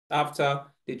after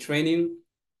the training.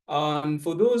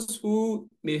 For those who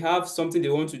may have something they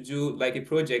want to do, like a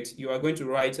project, you are going to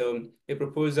write a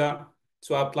proposal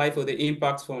to apply for the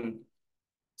impact fund.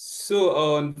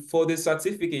 So for the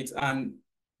certificate and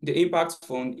the impact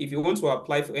fund, if you want to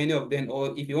apply for any of them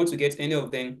or if you want to get any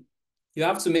of them, you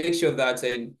have to make sure that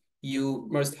you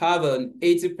must have an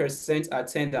 80%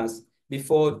 attendance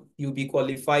before you'll be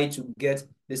qualified to get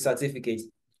the certificate.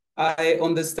 I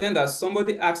understand that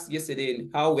somebody asked yesterday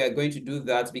how we are going to do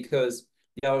that because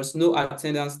there was no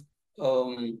attendance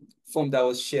form that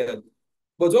was shared.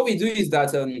 But what we do is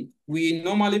that we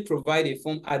normally provide a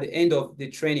form at the end of the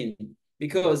training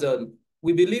because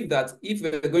we believe that if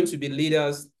we're going to be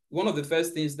leaders, one of the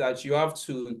first things that you have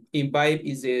to imbibe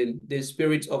is the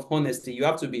spirit of honesty. You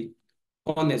have to be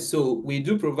honest. So we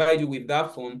do provide you with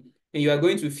that form, and you are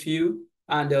going to fill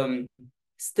and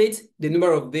state the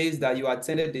number of days that you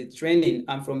attended the training.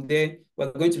 And from there,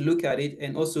 we're going to look at it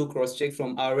and also cross-check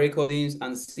from our recordings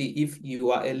and see if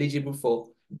you are eligible for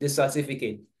the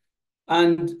certificate.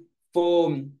 And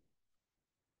for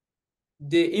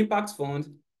the impact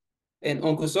fund, and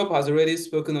Uncle Sop has already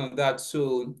spoken on that.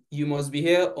 So you must be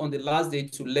here on the last day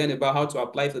to learn about how to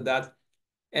apply for that.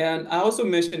 And I also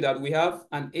mentioned that we have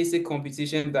an essay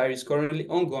competition that is currently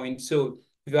ongoing. So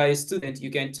if you are a student,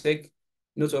 you can take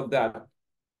note of that.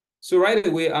 So right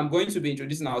away, I'm going to be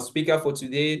introducing our speaker for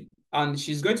today, and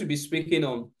she's going to be speaking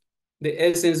on the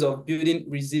essence of building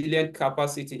resilient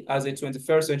capacity as a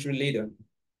 21st century leader.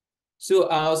 So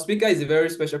our speaker is a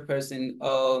very special person.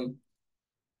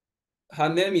 Her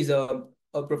name is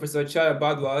Professor Chhaya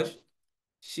Bhardwaj.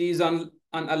 She is an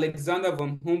Alexander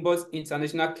von Humboldt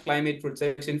International Climate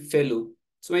Protection Fellow,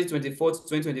 2024 to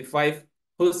 2025,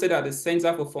 hosted at the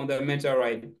Center for Fundamental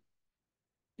Rights.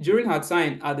 During her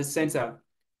time at the center,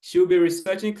 she will be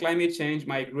researching climate change,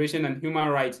 migration, and human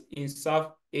rights in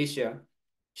South Asia.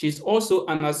 She's also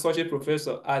an associate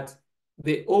professor at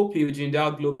the OPU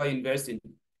Jindal Global University,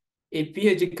 a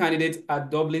PhD candidate at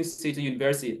Dublin City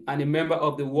University, and a member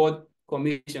of the World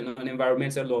Commission on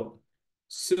Environmental Law.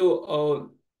 So,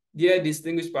 dear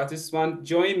distinguished participants,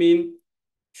 join me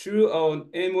through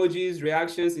emojis,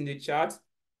 reactions in the chat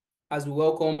as we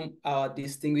welcome our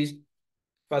distinguished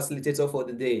facilitator for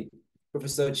the day,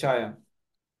 Professor Chhaya.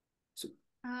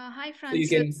 Hi, Francis.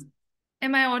 So you can,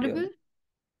 am I audible? Yeah.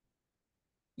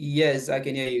 Yes, I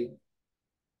can hear you.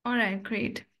 All right,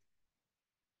 great.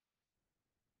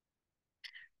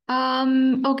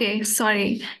 Okay,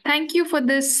 sorry. Thank you for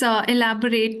this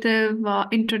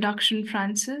elaborative introduction,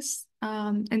 Francis.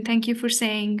 And thank you for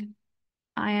saying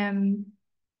I am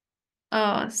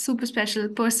a super special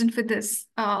person for this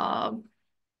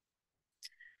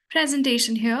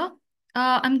presentation here.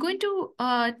 I'm going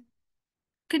to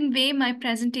convey my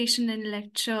presentation and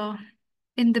lecture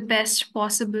in the best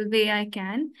possible way I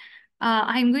can.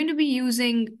 I'm going to be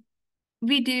using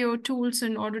video tools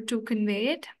in order to convey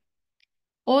it.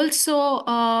 Also,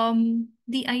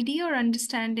 the idea or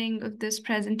understanding of this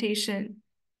presentation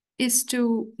is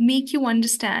to make you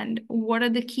understand what are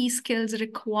the key skills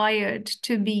required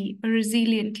to be a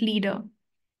resilient leader.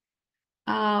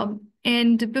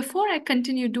 And before I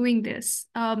continue doing this,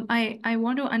 I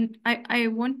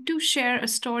want to share a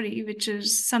story, which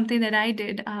is something that I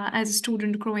did as a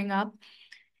student growing up.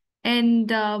 And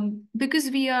because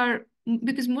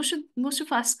most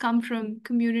of us come from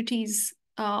communities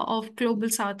of global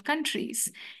South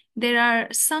countries, there are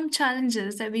some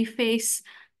challenges that we face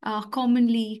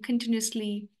commonly,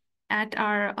 continuously at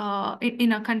our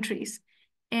in our countries,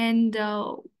 and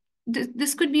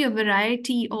this could be a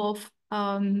variety of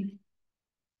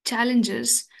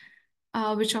challenges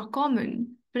which are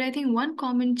common. But I think one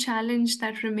common challenge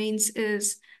that remains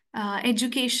is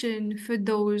education for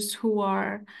those who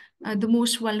are the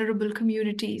most vulnerable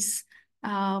communities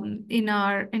in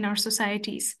our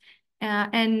societies.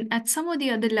 And at some or the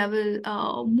other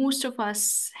level, most of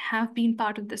us have been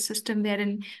part of the system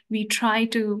wherein we try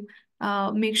to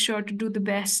make sure to do the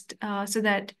best so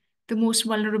that the most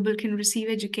vulnerable can receive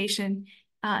education.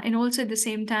 And also at the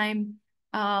same time,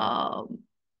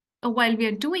 while we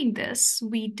are doing this,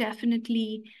 we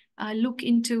definitely look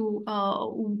into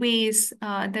ways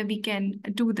that we can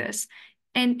do this.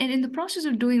 And in the process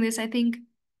of doing this, I think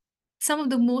some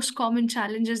of the most common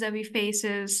challenges that we face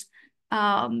is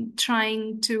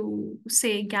trying to,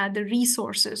 say, gather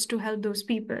resources to help those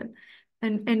people.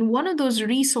 And one of those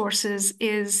resources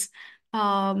is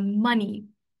money,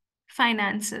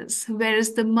 finances. Where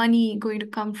is the money going to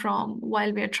come from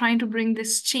while we are trying to bring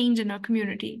this change in our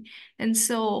community? And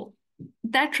so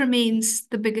that remains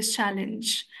the biggest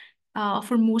challenge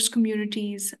for most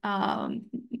communities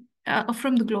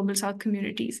from the Global South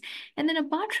communities. And then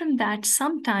apart from that,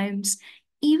 sometimes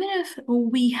even if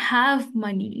we have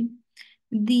money,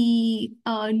 the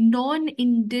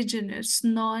non-indigenous,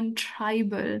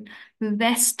 non-tribal,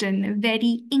 Western,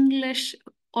 very English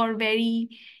or very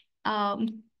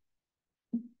um,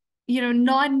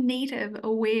 non-native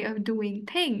way of doing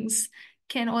things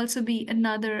can also be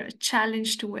another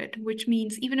challenge to it, which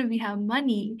means even if we have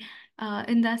money,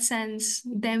 in that sense,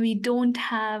 then we don't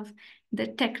have the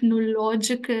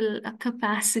technological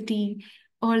capacity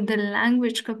or the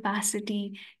language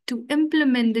capacity to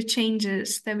implement the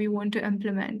changes that we want to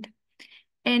implement.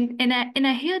 And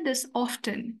I hear this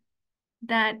often,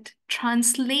 that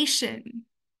translation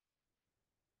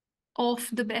of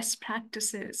the best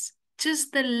practices,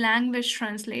 just the language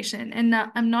translation. And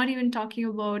I'm not even talking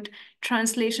about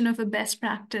translation of a best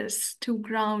practice to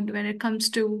ground when it comes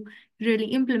to really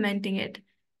implementing it,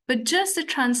 but just the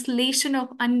translation of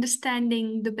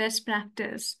understanding the best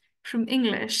practice from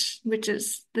English, which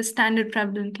is the standard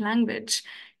prevalent language,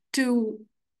 to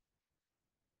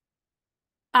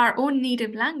our own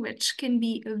native language can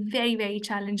be very, very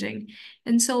challenging.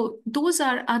 And so those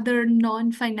are other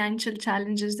non-financial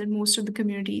challenges that most of the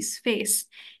communities face.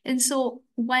 And so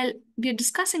while we're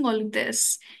discussing all of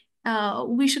this,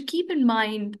 we should keep in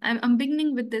mind, I'm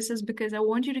beginning with this is because I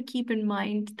want you to keep in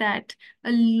mind that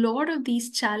a lot of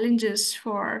these challenges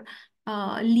for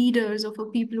leaders or for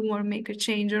people who want to make a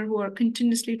change or who are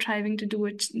continuously trying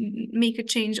to make a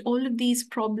change, all of these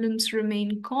problems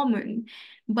remain common.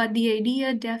 But the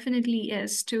idea definitely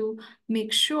is to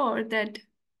make sure that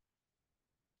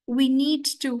we need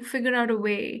to figure out a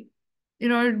way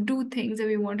in order to do things that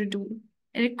we want to do.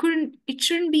 And it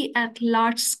shouldn't be at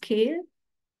large scale,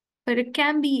 but it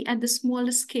can be at the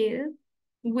smallest scale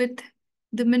with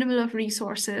the minimal of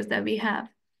resources that we have.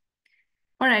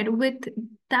 All right, with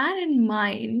that in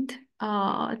mind,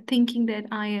 thinking that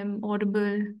I am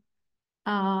audible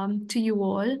to you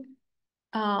all,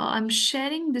 I'm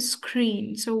sharing the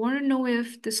screen. So I want to know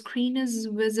if the screen is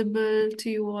visible to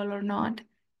you all or not.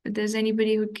 If there's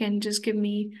anybody who can just give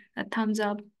me a thumbs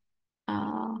up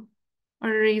or a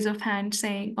raise of hand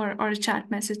saying, or a chat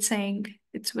message saying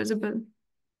it's visible.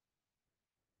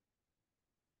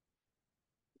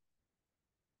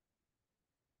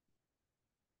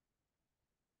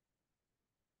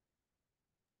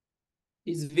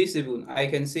 It's visible. I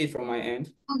can see it from my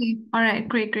end. Okay. All right.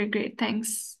 Great, great, great.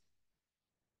 Thanks.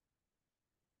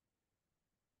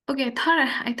 Okay,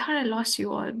 I thought I lost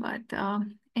you all, but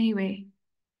anyway,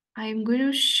 I'm going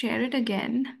to share it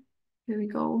again. Here we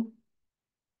go.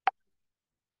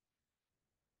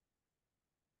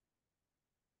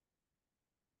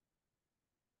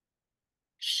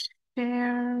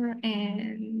 Share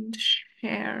and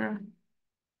share.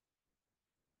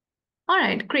 All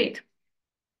right, great.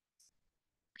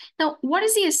 Now, what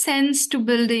is the essence to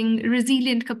building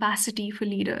resilient capacity for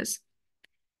leaders?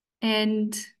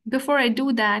 And before I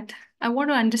do that, I want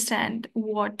you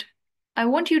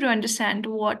to understand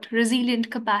what resilient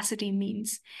capacity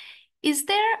means. Is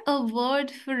there a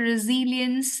word for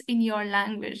resilience in your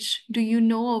language? Do you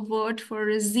know a word for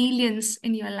resilience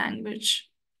in your language?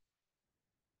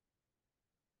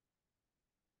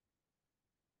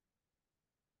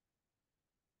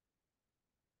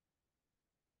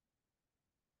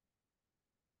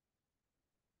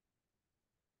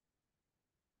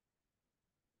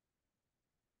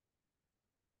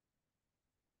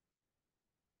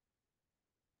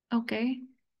 Okay.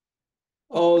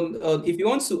 If you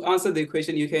want to answer the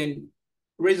question, you can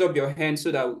raise up your hand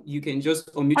so that you can just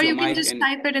unmute Or your you can mic just and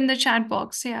type it in the chat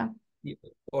box. Yeah. yeah.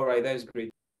 All right, that is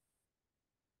great.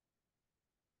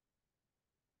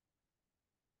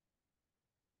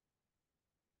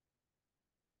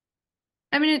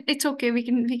 I mean, it's okay. We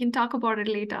can talk about it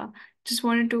later. Just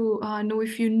wanted to know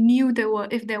if you knew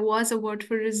if there was a word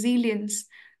for resilience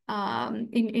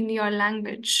in your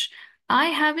language. I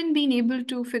haven't been able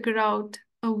to figure out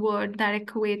a word that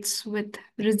equates with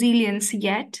resilience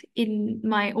yet in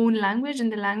my own language, in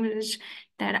the language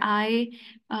that I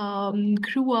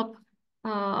grew up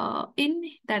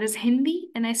in, that is Hindi,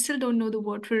 and I still don't know the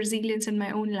word for resilience in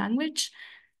my own language.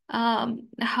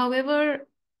 However,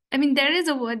 I mean, there is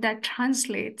a word that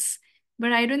translates,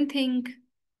 but I don't think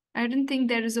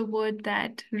there is a word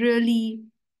that really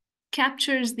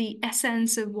captures the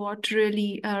essence of what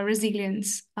really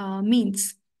resilience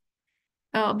means.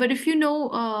 But if you know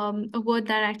a word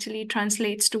that actually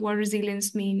translates to what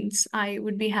resilience means, I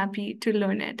would be happy to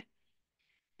learn it.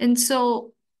 And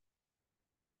so,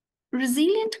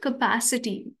 resilient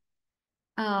capacity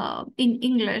in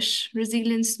English,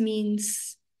 resilience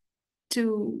means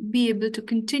to be able to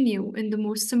continue in the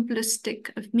most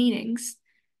simplistic of meanings,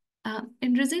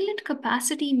 And resilient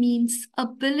capacity means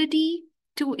ability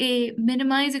to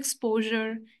minimize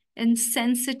exposure and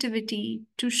sensitivity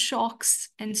to shocks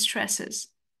and stresses.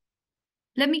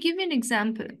 Let me give you an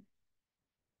example.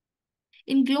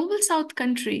 In global south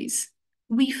countries,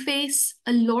 we face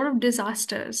a lot of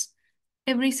disasters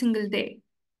every single day.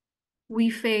 We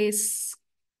face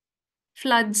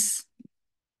floods,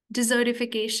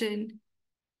 desertification,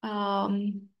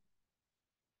 um,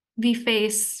 we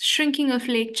face shrinking of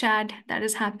Lake Chad that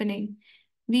is happening.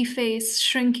 We face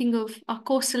shrinking of our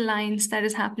coastal lines that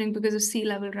is happening because of sea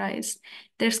level rise.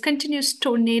 There's continuous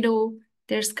tornado,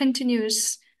 there's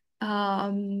continuous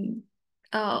um,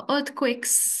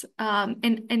 earthquakes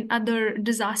and other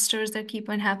disasters that keep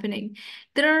on happening.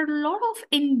 There are a lot of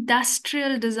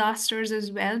industrial disasters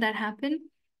as well that happen.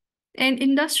 And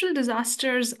industrial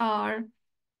disasters are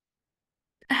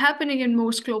happening in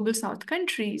most global south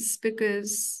countries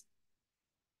because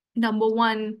number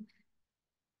one,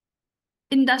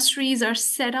 industries are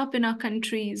set up in our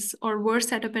countries or were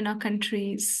set up in our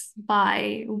countries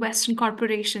by Western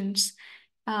corporations.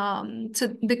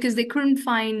 So because they couldn't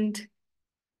find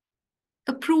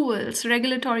approvals,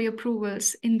 regulatory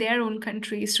approvals in their own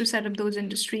countries to set up those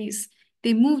industries,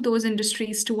 they moved those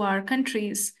industries to our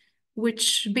countries,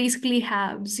 which basically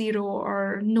have zero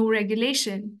or no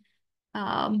regulation.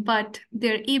 But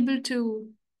they're able to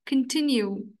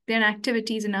continue their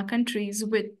activities in our countries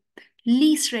with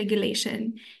least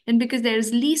regulation. And because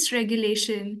there's least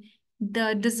regulation,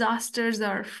 the disasters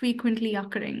are frequently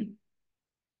occurring.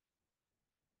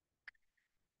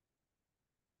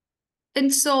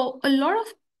 And so a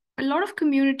lot of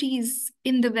communities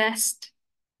in the West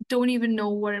don't even know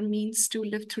what it means to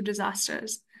live through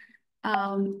disasters.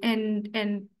 And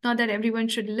not that everyone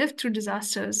should live through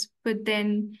disasters, but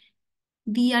then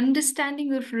the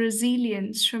understanding of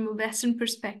resilience from a Western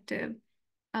perspective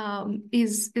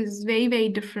is very, very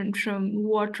different from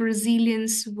what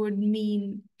resilience would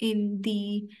mean in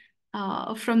the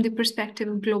from the perspective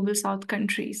of global South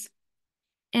countries.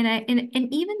 And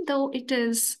even though it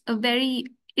is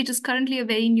currently a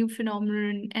very new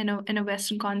phenomenon and a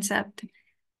Western concept,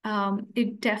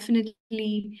 it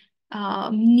definitely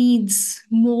needs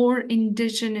more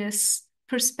indigenous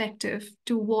perspective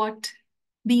to what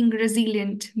being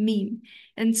resilient mean.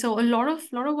 And so a lot of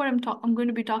what I'm going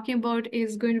to be talking about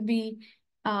is going to be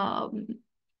um,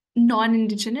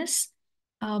 non-indigenous.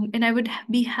 And I would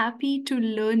be happy to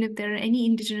learn if there are any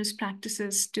indigenous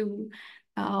practices to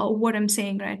what I'm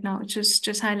saying right now, just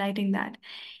highlighting that.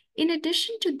 In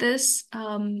addition to this,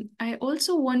 I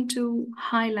also want to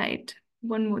highlight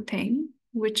one more thing,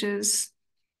 which is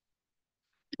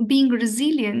being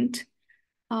resilient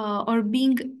or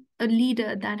being a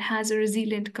leader that has a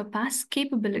resilient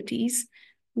capabilities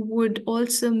would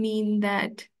also mean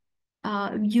that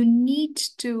you need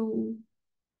to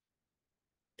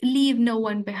leave no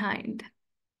one behind.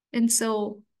 And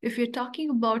so if you're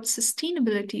talking about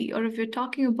sustainability or if you're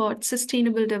talking about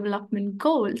sustainable development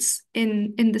goals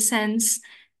in the sense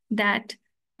that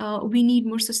we need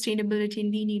more sustainability and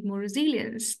we need more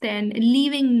resilience, then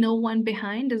leaving no one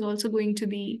behind is also going to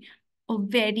be a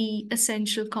very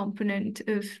essential component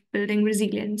of building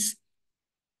resilience.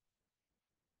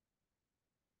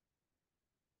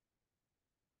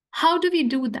 How do we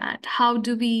do that? How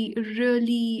do we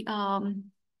really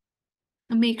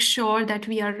make sure that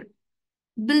we are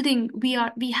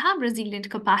we have resilient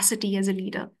capacity as a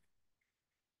leader?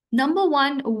 Number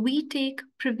one, we take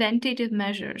preventative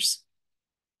measures.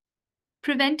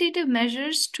 Preventative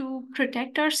measures to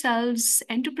protect ourselves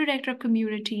and to protect our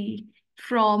community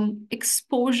from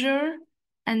exposure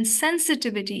and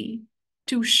sensitivity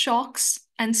to shocks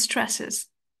and stresses.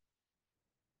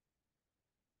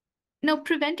 Now,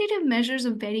 preventative measures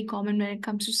are very common when it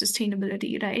comes to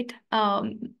sustainability, right?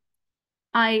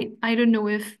 I don't know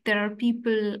if there are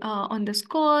people on this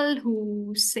call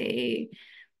who say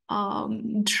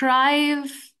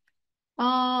drive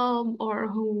or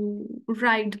who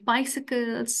ride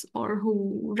bicycles or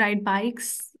who ride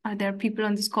bikes. Are there people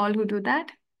on this call who do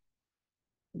that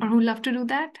or who love to do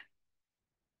that?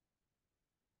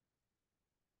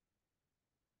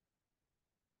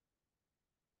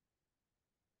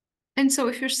 And so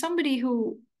if you're somebody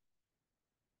who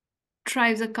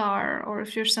drives a car or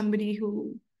if you're somebody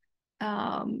who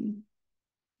um,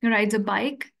 rides a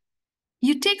bike,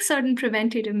 you take certain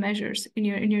preventative measures in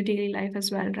your daily life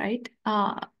as well, right?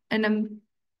 And I'm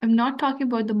not talking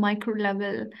about the micro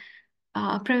level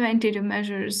preventative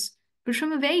measures, but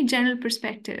from a very general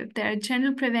perspective, there are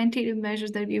general preventative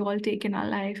measures that we all take in our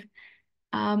life.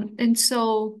 And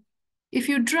so if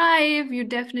you drive, you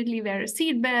definitely wear a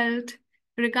seatbelt,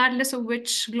 regardless of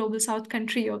which global south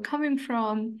country you're coming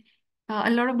from. A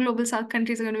lot of global South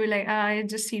countries are going to be like,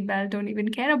 just seatbelt, don't even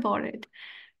care about it.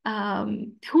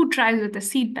 Who drives with a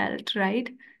seatbelt, right?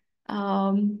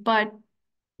 But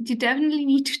you definitely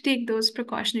need to take those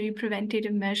precautionary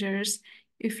preventative measures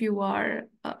if you are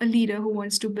a leader who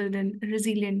wants to build a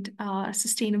resilient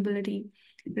sustainability,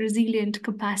 resilient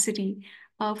capacity.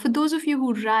 For those of you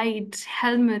who ride,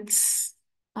 helmets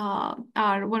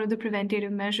are one of the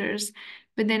preventative measures.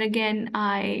 But then again,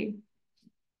 I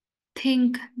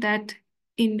think that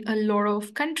in a lot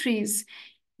of countries,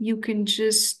 you can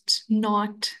just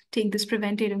not take this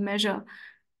preventative measure.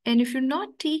 And if you're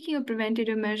not taking a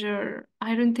preventative measure,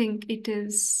 I don't think it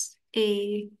is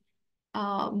a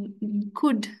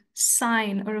good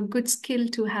sign or a good skill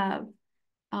to have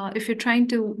if you're trying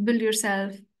to build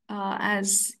yourself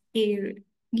as a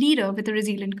leader with a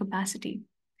resilient capacity.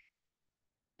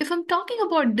 If I'm talking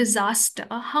about disaster,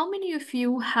 how many of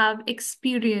you have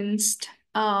experienced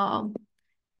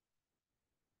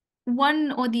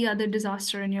one or the other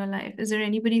disaster in your life? Is there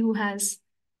anybody who has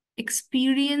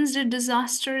experienced a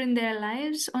disaster in their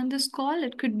lives on this call?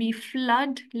 It could be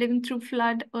flood, living through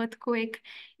flood, earthquake,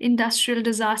 industrial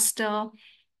disaster,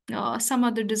 some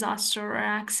other disaster or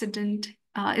accident.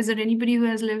 Is there anybody who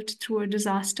has lived through a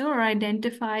disaster or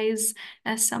identifies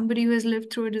as somebody who has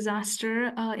lived through a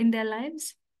disaster in their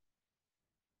lives?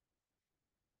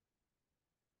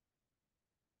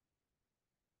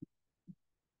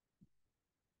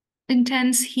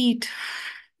 Intense heat.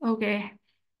 Okay.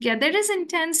 Yeah, there is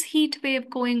intense heat wave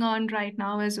going on right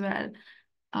now as well.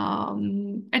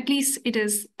 At least it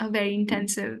is a very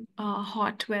intensive,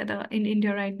 hot weather in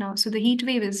India right now. So the heat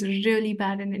wave is really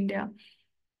bad in India.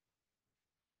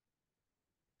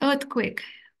 Earthquake.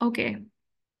 Okay.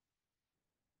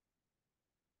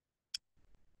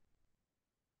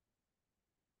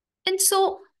 And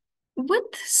so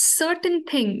with certain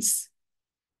things,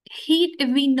 heat, if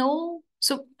we know,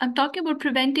 so I'm talking about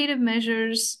preventative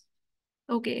measures.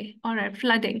 Okay, all right,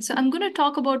 flooding. So I'm going to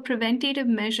talk about preventative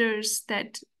measures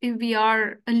that if we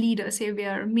are a leader, say we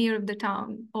are mayor of the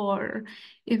town, or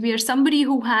if we are somebody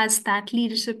who has that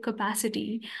leadership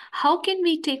capacity, how can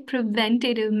we take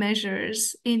preventative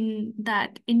measures in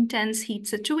that intense heat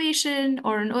situation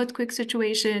or an earthquake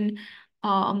situation,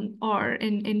 or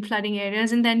in flooding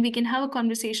areas? And then we can have a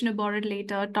conversation about it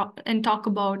later, talk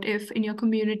about if in your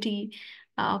community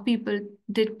people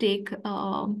did take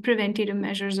preventative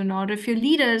measures or not, or if your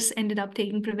leaders ended up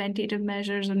taking preventative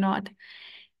measures or not.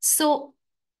 So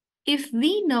if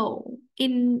we know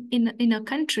in a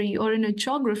country or in a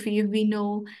geography, if we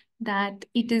know that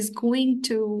it is going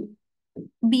to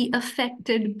be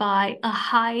affected by a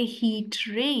high heat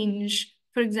range,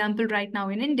 for example, right now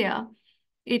in India,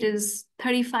 it is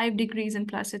 35 degrees and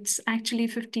plus it's actually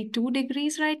 52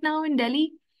 degrees right now in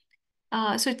Delhi.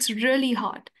 So it's really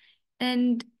hot.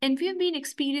 And we have been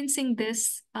experiencing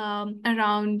this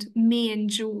around May and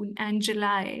June and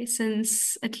July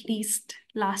since at least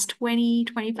last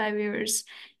 20-25 years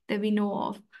that we know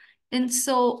of. And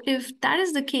so if that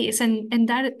is the case, and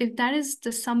that if that is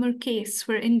the summer case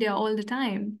for India all the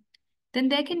time, then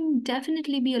there can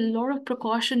definitely be a lot of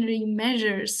precautionary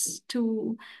measures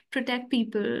to protect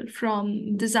people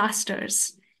from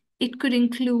disasters. It could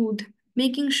include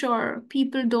making sure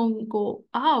people don't go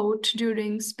out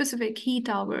during specific heat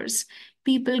hours,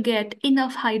 people get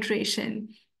enough hydration,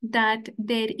 that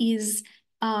there is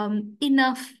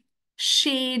enough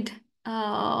shade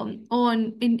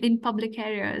in public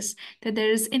areas, that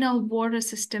there is enough water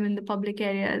system in the public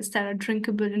areas that are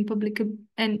drinkable and public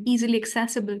and easily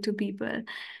accessible to people.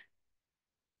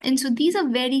 And so these are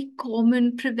very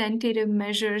common preventative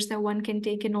measures that one can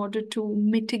take in order to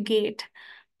mitigate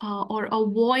or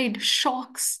avoid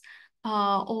shocks,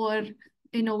 or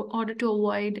in order to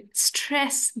avoid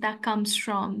stress that comes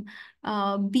from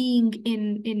being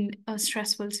in a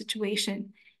stressful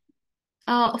situation.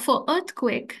 For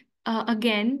earthquake,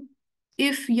 again,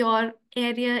 if your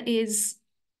area is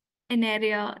an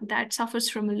area that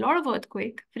suffers from a lot of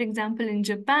earthquake, for example, in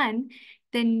Japan,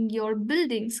 then your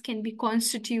buildings can be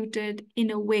constituted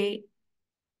in a way,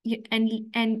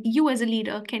 and you as a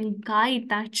leader can guide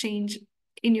that change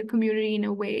in your community in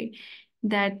a way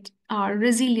that are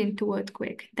resilient to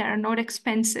earthquake, that are not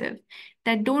expensive,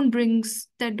 that don't bring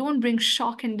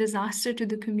shock and disaster to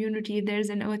the community if there's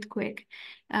an earthquake.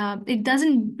 It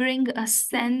doesn't bring a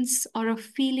sense or a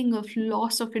feeling of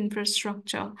loss of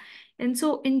infrastructure. And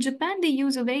so in Japan, they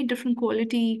use a very different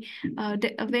quality,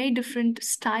 a very different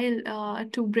style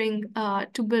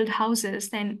to build houses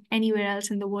than anywhere else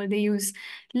in the world. They use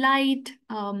light,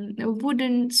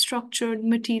 wooden structured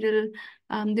material.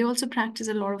 They also practice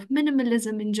a lot of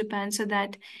minimalism in Japan so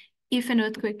that if an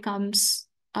earthquake comes,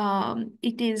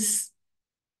 it is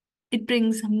it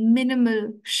brings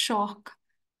minimal shock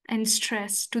and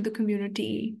stress to the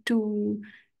community.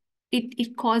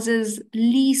 It causes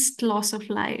least loss of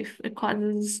life. It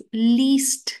causes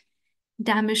least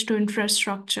damage to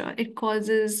infrastructure. It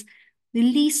causes the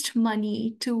least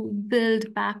money to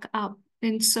build back up.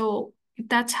 And so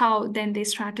that's how then they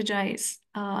strategize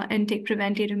and take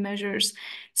preventative measures.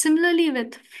 Similarly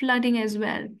with flooding as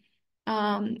well.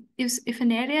 If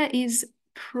an area is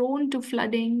prone to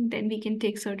flooding, then we can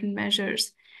take certain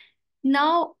measures.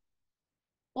 Now,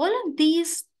 all of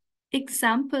these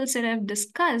examples that I've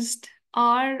discussed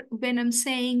are when I'm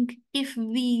saying if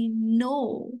we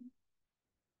know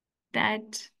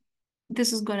that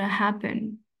this is going to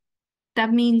happen,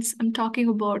 that means I'm talking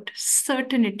about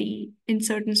certainty in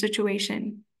certain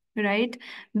situation, right?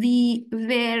 We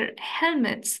wear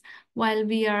helmets while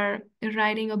we are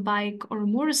riding a bike or a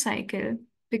motorcycle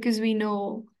because we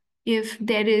know if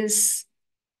there is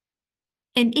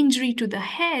an injury to the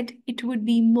head, it would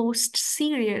be most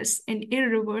serious and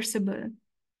irreversible.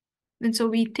 And so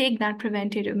we take that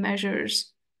preventative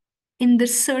measures in the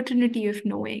certainty of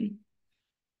knowing.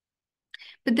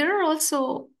 But there are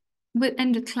also,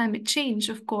 and with climate change,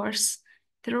 of course,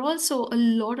 there are also a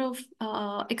lot of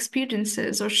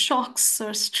experiences or shocks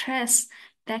or stress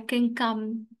that can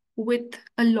come with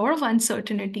a lot of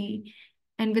uncertainty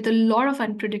and with a lot of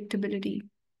unpredictability.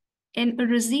 And a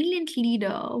resilient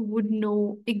leader would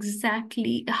know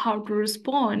exactly how to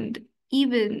respond,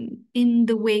 even in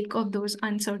the wake of those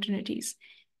uncertainties.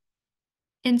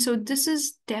 And so this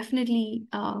is definitely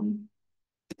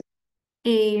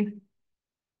a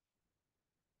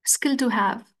skill to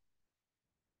have.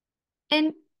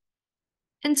 And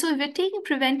so if we're taking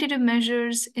preventative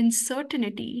measures in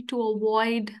certainty to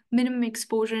avoid minimum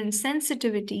exposure and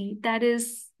sensitivity, that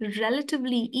is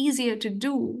relatively easier to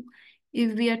do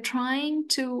if we are trying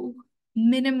to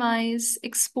minimize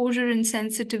exposure and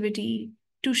sensitivity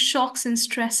to shocks and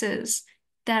stresses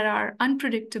that are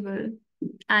unpredictable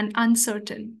and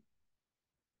uncertain.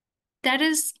 That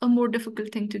is a more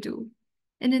difficult thing to do.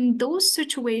 And in those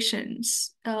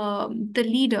situations, the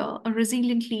leader, a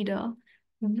resilient leader,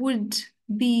 would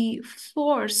be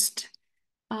forced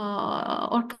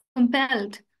or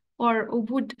compelled or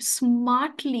would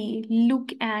smartly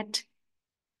look at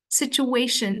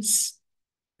situations,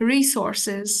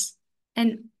 resources,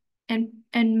 and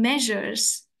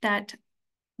measures that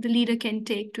the leader can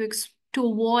take to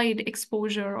avoid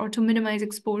exposure or to minimize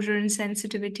exposure and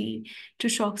sensitivity to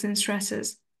shocks and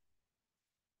stresses.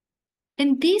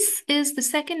 And this is the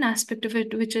second aspect of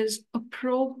it, which is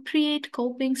appropriate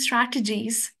coping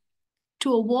strategies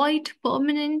to avoid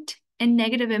permanent and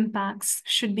negative impacts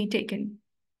should be taken.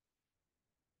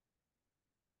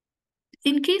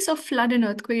 In case of flood and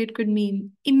earthquake, it could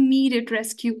mean immediate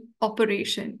rescue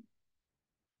operation.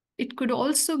 It could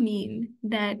also mean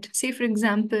that, say, for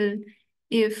example,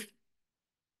 if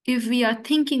we are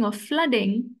thinking of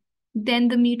flooding, then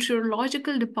the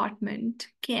meteorological department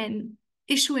can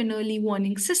issue an early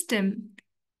warning system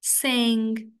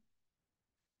saying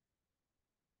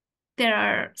there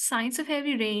are signs of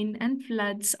heavy rain and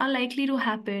floods are likely to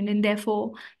happen, and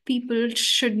therefore people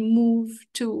should move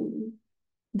to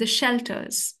the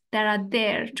shelters that are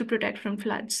there to protect from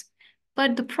floods.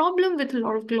 But the problem with a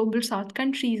lot of global south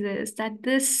countries is that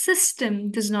this system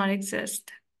does not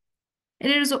exist. It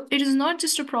is not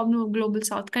just a problem of global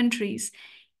south countries.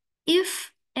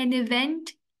 If an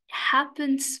event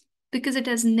happens because it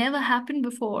has never happened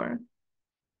before,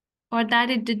 or that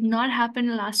it did not happen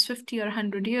in the last 50 or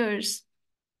 100 years,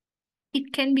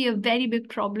 it can be a very big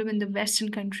problem in the Western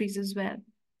countries as well.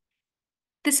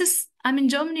 I'm in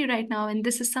Germany right now, and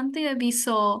this is something that we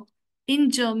saw in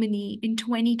Germany in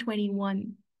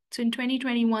 2021. So in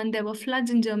 2021, there were floods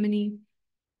in Germany,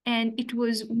 and it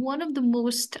was one of the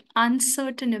most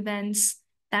uncertain events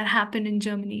that happened in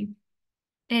Germany.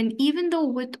 And even though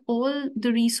with all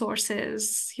the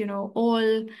resources,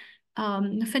 all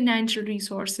financial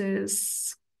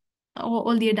resources,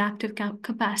 all the adaptive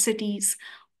capacities,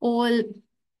 all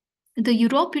the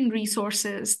European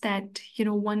resources that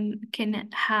one can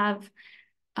have,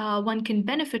 one can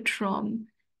benefit from,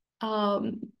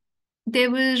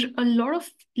 there were a lot of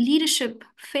leadership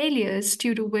failures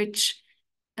due to which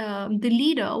the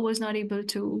leader was not able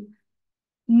to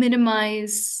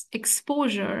minimize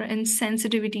exposure and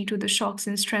sensitivity to the shocks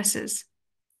and stresses.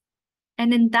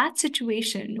 And in that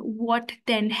situation, what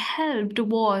then helped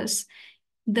was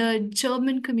the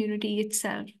German community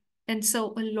itself. And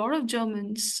so a lot of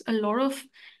Germans, a lot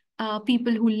of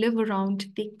people who live around,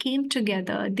 they came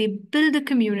together, they built a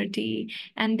community,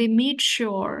 and they made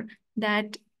sure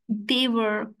that they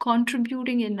were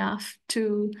contributing enough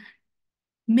to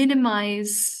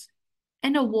minimize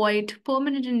and avoid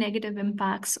permanent and negative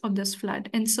impacts of this flood.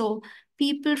 And so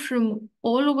people from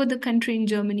all over the country in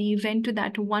Germany went to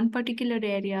that one particular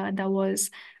area that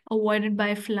was avoided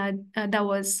by flood,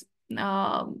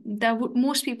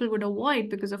 most people would avoid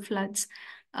because of floods,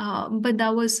 but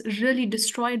that was really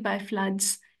destroyed by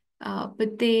floods.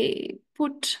 But they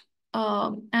put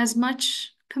as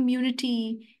much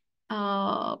community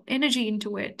energy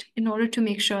into it in order to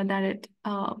make sure that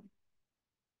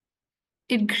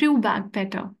it grew back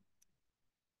better.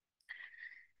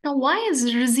 Now, why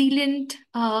is resilient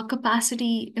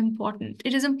capacity important?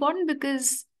 It is important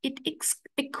because it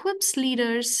equips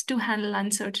leaders to handle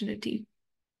uncertainty.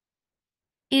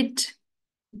 It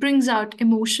brings out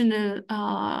emotional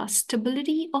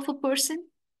stability of a person.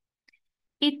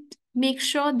 It makes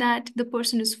sure that the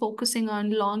person is focusing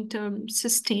on long-term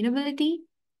sustainability,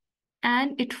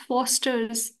 and it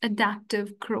fosters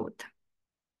adaptive growth.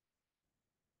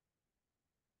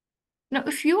 Now,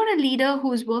 if you are a leader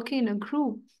who is working in a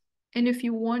group, and if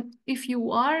you're a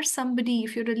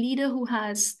leader who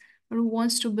has or who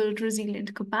wants to build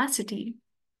resilient capacity,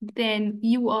 then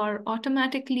you are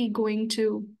automatically going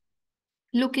to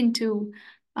look into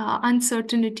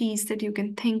uncertainties that you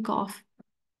can think of.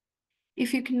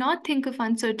 If you cannot think of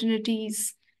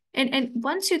uncertainties, and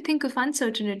once you think of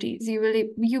uncertainties, you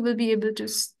will be able to,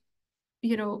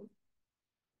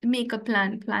 make a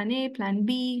plan A, plan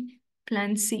B,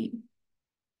 plan C.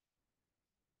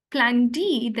 Plan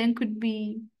D then could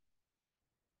be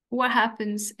what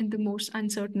happens in the most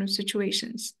uncertain of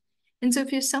situations. And so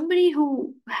if you're somebody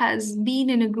who has been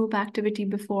in a group activity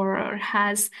before, or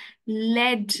has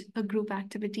led a group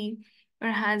activity, or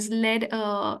has led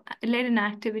an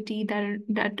activity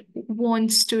that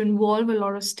wants to involve a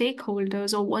lot of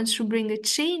stakeholders, or wants to bring a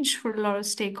change for a lot of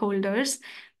stakeholders,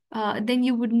 then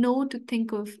you would know to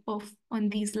think of on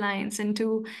these lines, and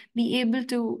to be able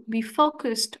to be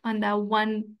focused on that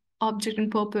one object and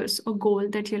purpose or goal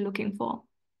that you're looking for.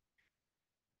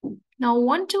 Now, I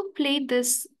want to play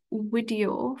this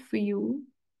video for you.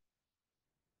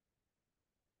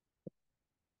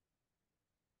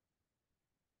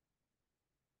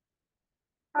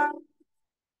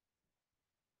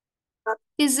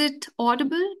 Is it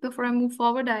audible? Before I move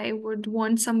forward, I would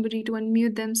want somebody to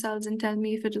unmute themselves and tell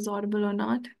me if it is audible or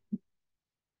not.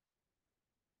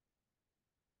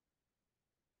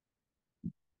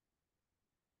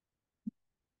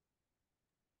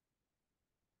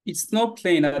 It's not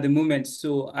playing at the moment,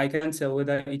 so I can't tell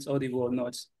whether it's audible or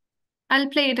not. I'll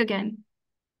play it again.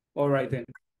 All right then.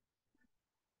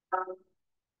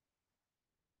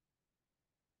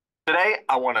 Today,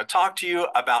 I want to talk to you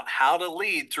about how to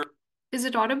lead through. Is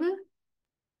it audible?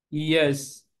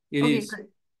 Yes, it Okay, is. good.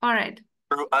 All right.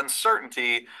 Through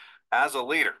uncertainty as a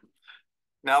leader.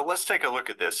 Now, let's take a look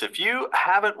at this. If you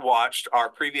haven't watched our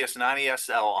previous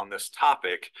 9ESL on this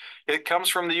topic, it comes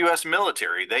from the U.S.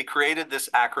 military. They created this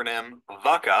acronym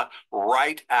VUCA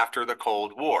right after the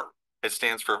Cold War. It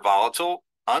stands for volatile,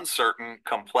 uncertain,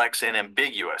 complex, and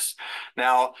ambiguous.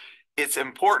 Now, it's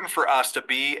important for us to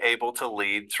be able to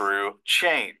lead through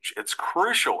change. It's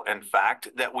crucial, in fact,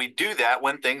 that we do that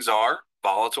when things are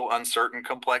volatile, uncertain,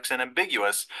 complex, and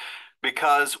ambiguous,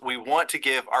 because we want to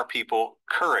give our people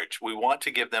courage. We want to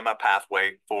give them a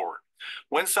pathway forward.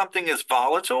 When something is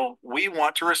volatile, we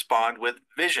want to respond with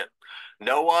vision.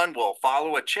 No one will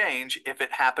follow a change if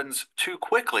it happens too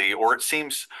quickly or it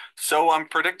seems so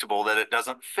unpredictable that it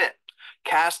doesn't fit.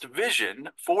 Cast vision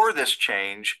for this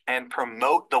change and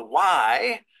promote the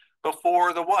why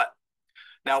before the what.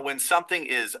 Now, when something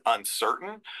is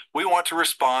uncertain, we want to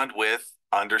respond with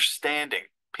understanding.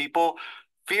 People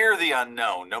fear the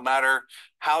unknown. No matter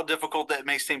how difficult that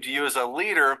may seem to you as a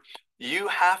leader, you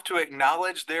have to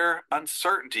acknowledge their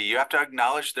uncertainty. You have to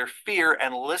acknowledge their fear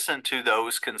and listen to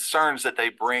those concerns that they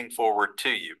bring forward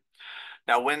to you.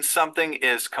 Now, when something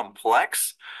is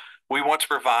complex, we want to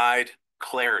provide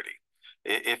clarity.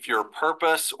 If your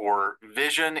purpose or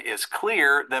vision is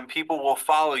clear, then people will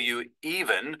follow you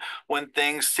even when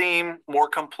things seem more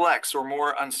complex or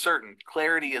more uncertain.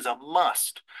 Clarity is a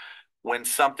must. When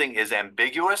something is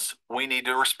ambiguous, we need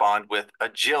to respond with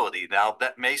agility. Now,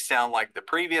 that may sound like the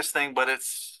previous thing, but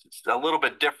it's a little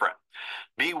bit different.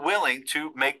 Be willing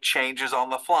to make changes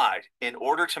on the fly in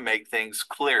order to make things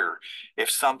clearer. If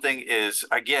something is,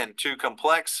 again, too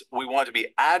complex, we want to be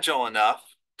agile enough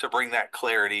to bring that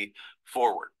clarity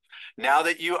forward. Now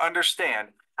that you understand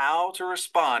how to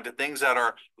respond to things that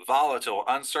are volatile,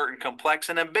 uncertain, complex,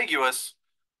 and ambiguous,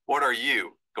 what are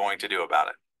you going to do about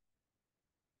it?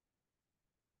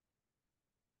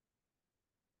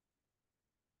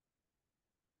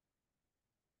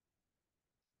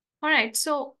 All right.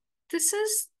 So this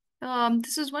is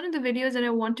This is one of the videos that I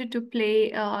wanted to play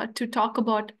to talk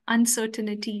about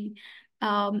uncertainty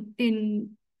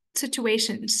in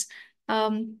situations,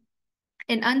 and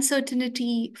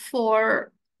uncertainty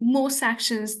for most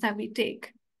actions that we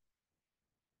take.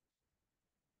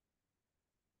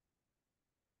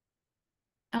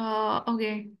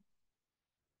 Okay.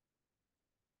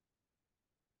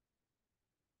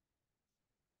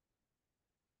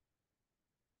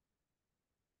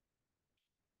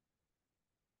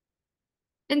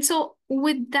 And so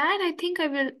with that, I think I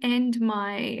will end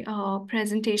my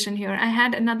presentation here. I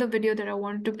had another video that I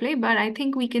wanted to play, but I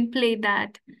think we can play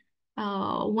that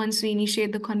once we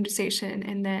initiate the conversation.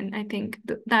 And then I think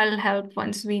that'll help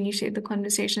once we initiate the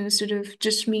conversation instead of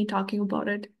just me talking about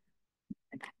it.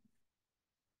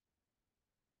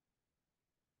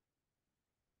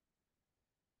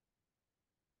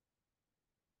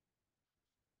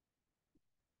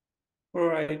 All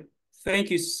right.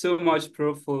 Thank you so much,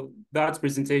 Prof, for that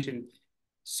presentation.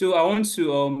 So I want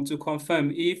to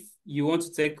confirm if you want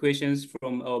to take questions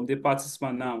from the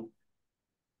participant now.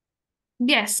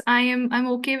 Yes, I'm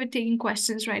okay with taking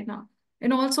questions right now.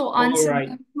 And also All answer right.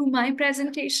 them through my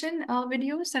presentation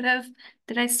videos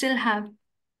that I still have.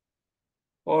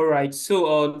 All right.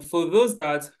 So for those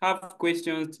that have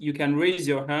questions, you can raise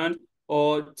your hand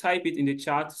or type it in the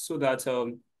chat so that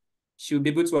she'll be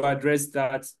able to address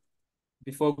that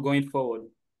before going forward.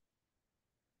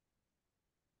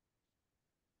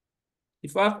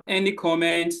 If you have any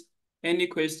comments, any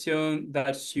question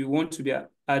that you want to be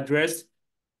addressed,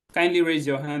 kindly raise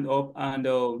your hand up and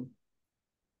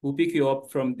we'll pick you up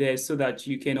from there so that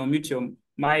you can unmute your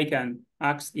mic and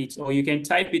ask it, or you can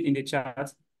type it in the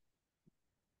chat.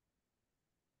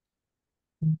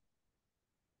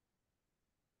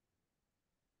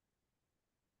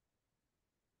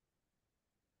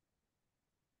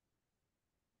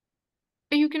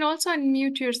 You can also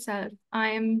unmute yourself. I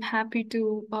am happy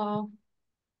to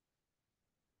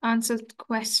answer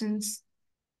questions.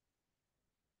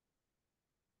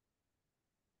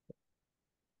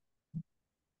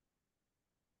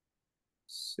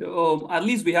 So at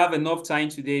least we have enough time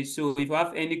today. So if you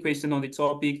have any question on the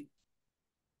topic,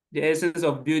 the essence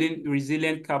of building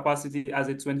resilient capacity as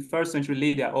a 21st century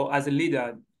leader or as a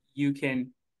leader, you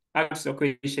can ask a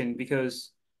question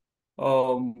because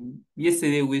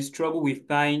yesterday we struggled with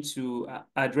time to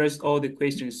address all the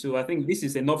questions. So I think this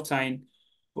is enough time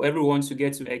for everyone to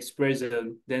get to express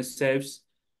themselves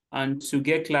and to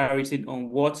get clarity on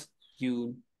what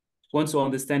you want to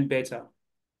understand better.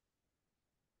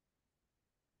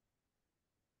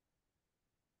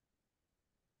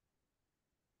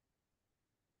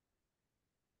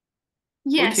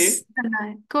 Yes,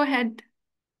 Okay. go ahead,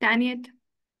 Daniel.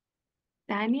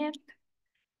 Daniel,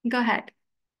 go ahead.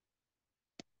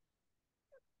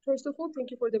 First of all,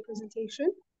 thank you for the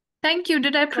presentation. Thank you.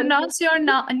 Did I pronounce your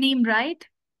name right?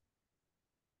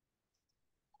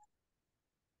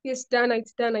 Yes,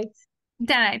 Danite, Danite.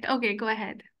 Danite. Okay, go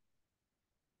ahead.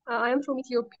 I am from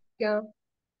Ethiopia,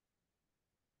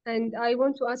 and I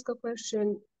want to ask a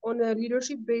question on a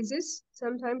leadership basis.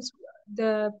 Sometimes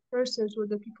the persons or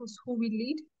the peoples who we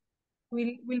lead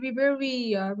will be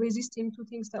very resistant to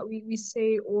things that we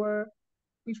say or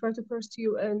we try to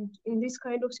pursue. And in this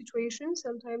kind of situation,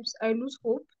 sometimes I lose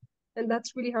hope, and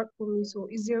that's really hard for me. So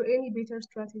is there any better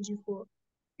strategy for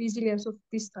resilience of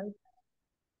this type?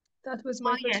 That was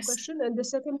my first Yes. question. And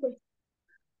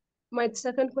my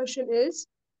second question is,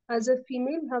 as a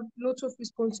female, have lots of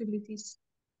responsibilities,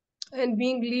 and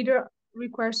being leader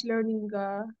requires learning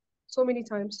so many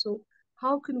times. So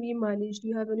how can we manage? Do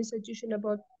you have any suggestion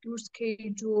about your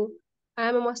schedule? I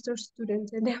am a master's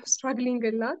student and I'm struggling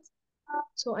a lot.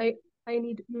 So I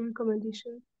need your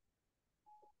recommendation.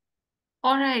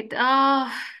 All right.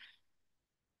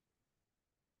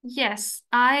 Yes,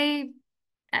 as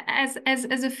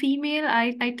a female,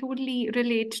 I totally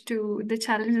relate to the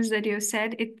challenges that you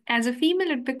said. As a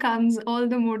female, it becomes all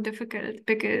the more difficult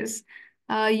because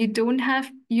you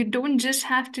don't just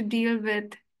have to deal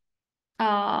with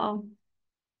uh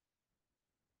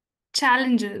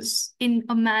challenges in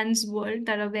a man's world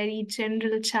that are very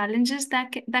general challenges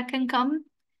that can come.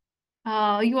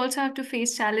 You also have to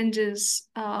face challenges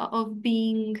of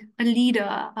being a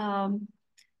leader,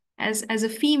 as a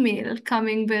female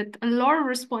coming with a lot of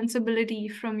responsibility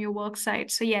from your work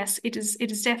site. So yes, it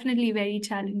is definitely very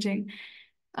challenging.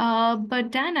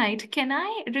 But Danite, can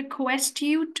I request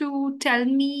you to tell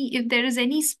me if there is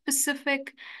any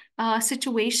specific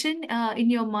situation in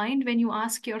your mind when you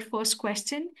ask your first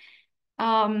question?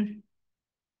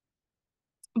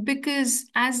 Because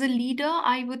as a leader,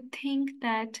 I would think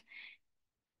that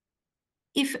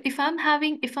if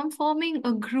I'm forming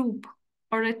a group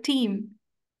or a team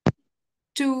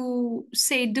to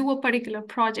say do a particular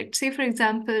project. Say, for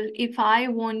example, if I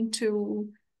want to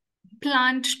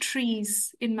plant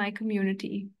trees in my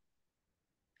community,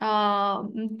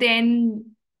 then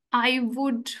I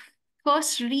would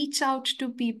first reach out to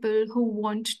people who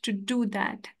want to do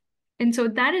that. And so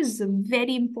that is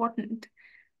very important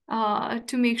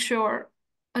to make sure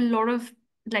a lot of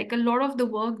the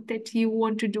work that you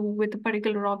want to do with a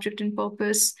particular object and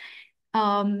purpose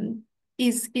um,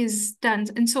 is done.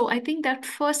 And so I think that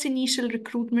first initial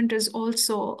recruitment is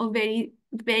also a very,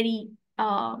 very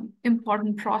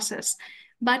important process.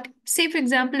 But say, for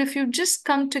example, if you just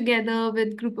come together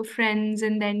with group of friends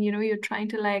and then, you're trying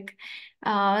to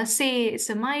say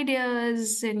some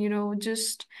ideas and,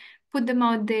 just put them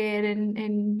out there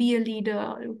and be a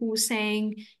leader who's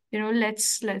saying,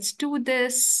 let's do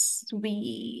this.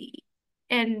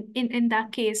 And in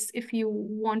that case, if you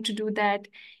want to do that,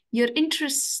 your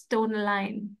interests don't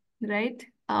align, right?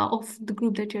 Of the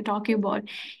group that you're talking about.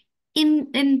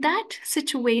 In that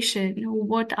situation,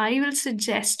 what I will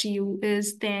suggest to you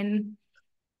is then,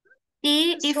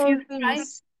 if you Sorry, try,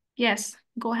 Miss. yes,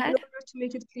 go In ahead. order to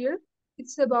make it clear,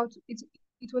 it's about it.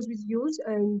 It was with youth,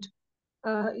 and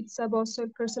it's about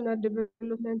personal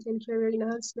development and career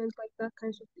enhancement, like that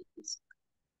kinds of things.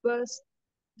 But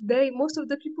most of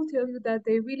the people tell you that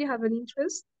they really have an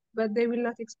interest, but they will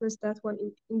not express that one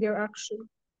in their action,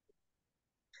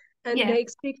 and Yeah, they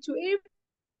expect you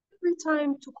every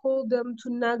time to call them,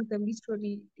 to nag them.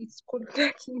 Literally, it's called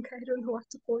nagging. I don't know what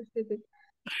to call it,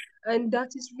 and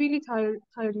that is really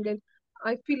tiring. And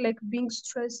I feel like being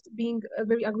stressed, being a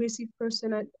very aggressive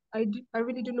person, I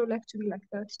really do not like to be like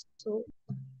that. So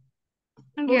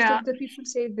most yeah, of the people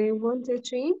say they want a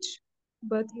change,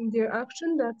 but in their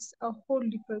action, that's a whole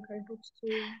different kind of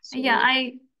story. yeah. So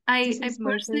I this I is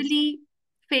my point. personally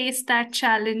face that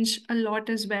challenge a lot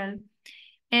as well.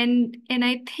 And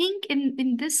I think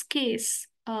in this case,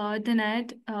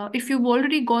 Danette, if you've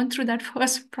already gone through that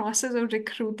first process of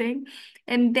recruiting,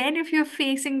 and then if you're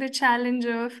facing the challenge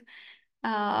of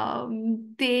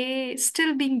they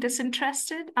still being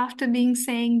disinterested after being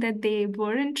saying that they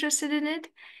were interested in it,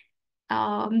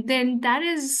 then that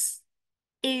is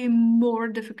a more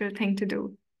difficult thing to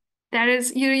do. That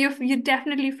is, you're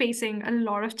definitely facing a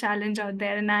lot of challenge out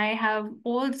there, and I have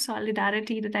all the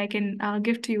solidarity that I can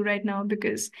give to you right now,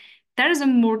 because that is a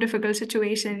more difficult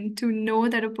situation to know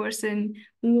that a person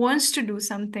wants to do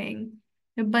something,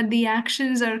 but the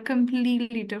actions are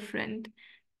completely different.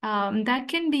 That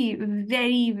can be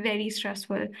very, very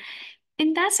stressful.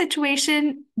 In that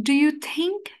situation, do you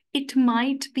think it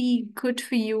might be good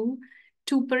for you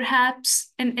to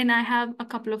perhaps, and I have a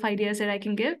couple of ideas that I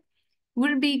can give,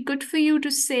 would it be good for you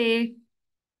to say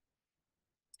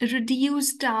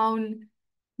reduce down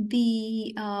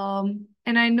the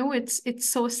and I know it's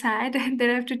so sad that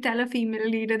I have to tell a female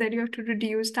leader that you have to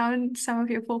reduce down some of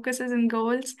your focuses and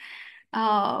goals,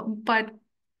 but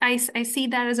I see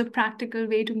that as a practical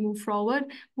way to move forward.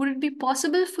 Would it be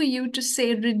possible for you to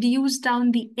say reduce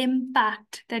down the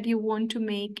impact that you want to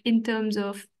make in terms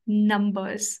of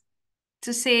numbers?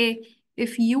 To say,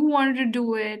 if you wanted to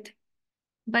do it,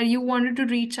 but you wanted to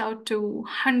reach out to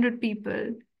 100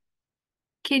 people,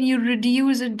 can you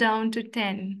reduce it down to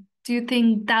 10? Do you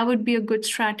think that would be a good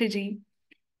strategy?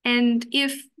 And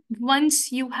if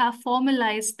once you have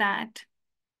formalized that,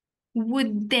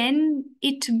 would then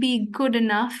it be good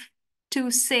enough to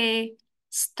say,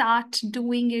 start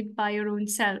doing it by your own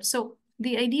self? So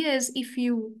the idea is, if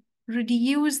you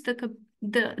reduce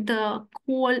the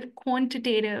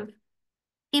quantitative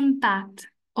impact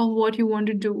of what you want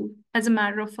to do as a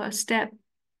matter of first step,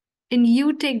 and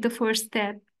you take the first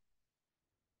step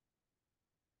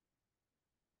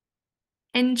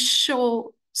and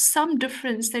show some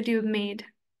difference that you've made,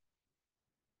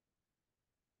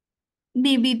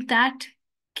 maybe that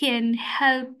can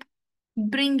help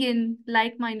bring in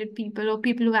like-minded people or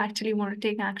people who actually want to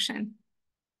take action.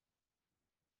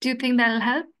 Do you think that'll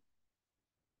help?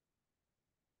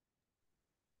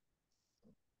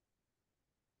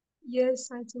 Yes,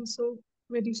 I think so.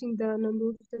 Reducing the number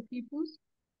of the people.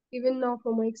 Even now,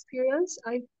 from my experience,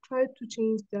 I tried to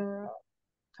change the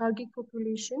target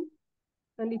population,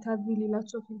 and it had really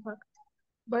lots of impact.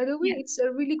 By the way, Yeah. it's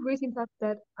a really great impact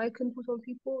that I can put on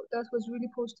people. That was really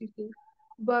positive thing.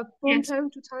 But from Yes. time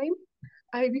to time,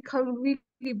 I become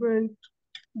really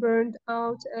burned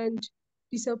out and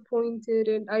disappointed,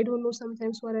 and I don't know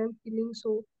sometimes what I'm feeling.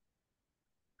 So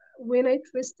when I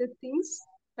twisted things,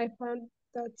 I found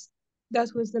that that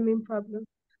was the main problem.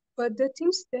 But the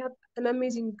teams, they have an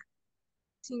amazing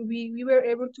thing. We were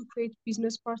able to create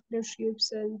business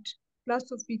partnerships and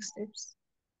lots of big steps.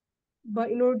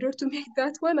 But in order to make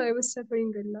that one, I was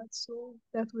suffering a lot. So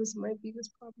that was my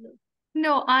biggest problem.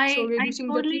 No, So I reducing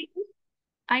the people.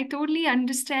 I totally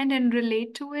understand and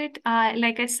relate to it.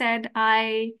 Like I said,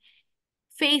 I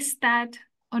face that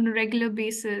on a regular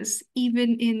basis,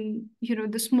 even in,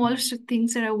 the smallest of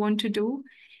things that I want to do.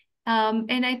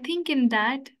 And I think in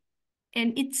that,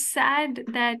 and it's sad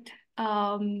that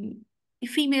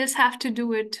females have to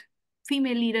do it,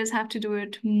 female leaders have to do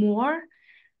it more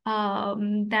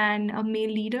than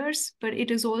male leaders, but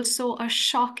it is also a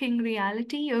shocking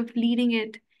reality of leading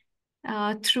it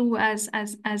through as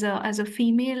a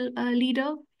female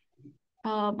leader.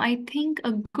 I think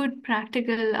a good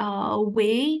practical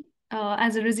way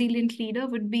as a resilient leader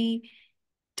would be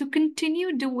to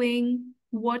continue doing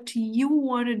what you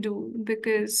want to do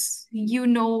because you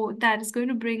know that is going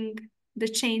to bring the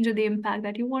change or the impact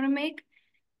that you want to make,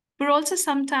 but also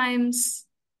sometimes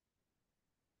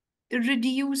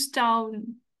reduce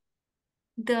down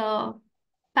the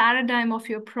paradigm of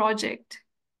your project,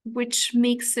 which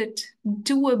makes it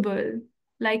doable,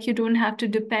 like you don't have to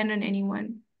depend on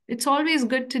anyone. It's always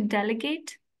good to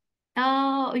delegate,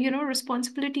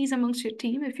 responsibilities amongst your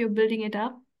team if you're building it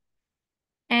up.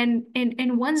 And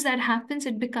once that happens,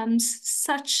 it becomes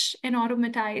such an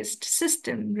automatized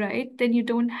system, right? Then you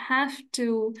don't have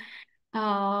to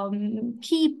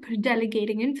keep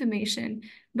delegating information.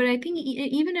 But I think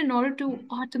even in order to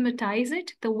automatize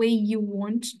it the way you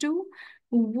want to,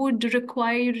 would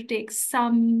require you to take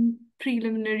some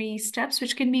preliminary steps,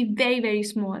 which can be very, very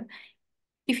small.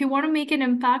 If you want to make an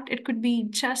impact, it could be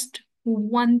just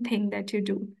one thing that you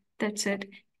do. That's it.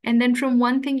 And then from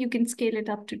one thing, you can scale it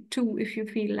up to two if you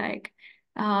feel like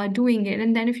doing it.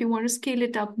 And then if you want to scale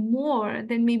it up more,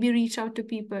 then maybe reach out to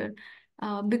people.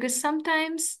 Because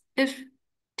sometimes if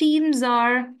teams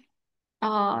are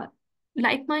uh,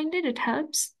 like-minded, it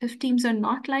helps. If teams are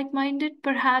not like-minded,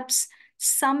 perhaps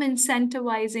some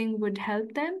incentivizing would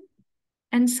help them.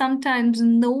 And sometimes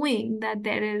knowing that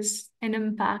there is an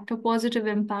impact, a positive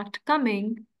impact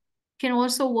coming, can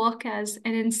also work as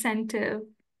an incentive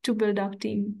to build our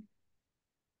team.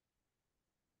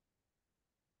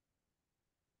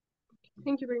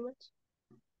 Thank you very much.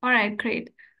 All right, great.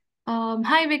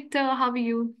 Hi, Victor. How are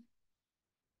you?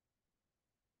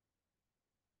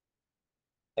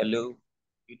 Hello,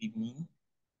 good evening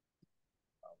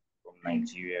from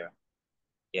Nigeria.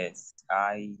 Yes,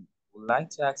 I would like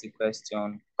to ask a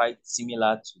question quite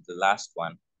similar to the last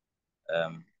one.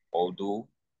 Although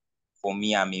for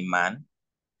me, I'm a man,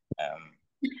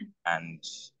 and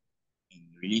in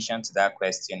relation to that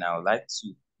question, I would like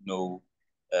to know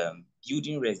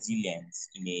building resilience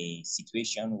in a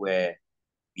situation where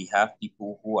we have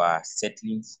people who are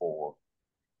settling for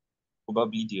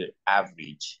probably the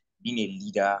average, being a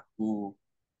leader who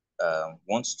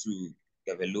wants to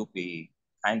develop a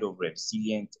kind of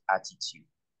resilient attitude,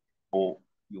 or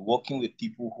you're working with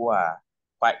people who are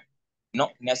quite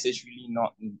not necessarily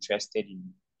not interested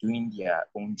in doing their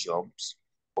own jobs,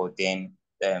 but then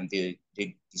they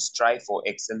strive for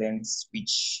excellence,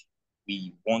 which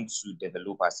we want to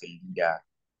develop as a leader.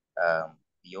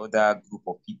 The other group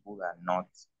of people are not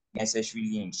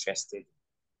necessarily interested in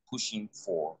pushing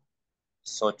for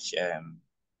such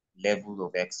level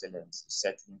of excellence,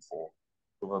 settling for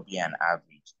probably an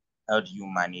average. How do you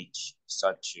manage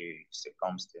such a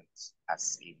circumstance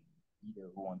as a leader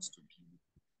who wants to build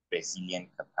resilient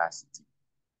capacity?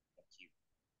 Thank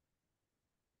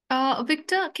you.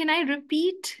 Victor, can I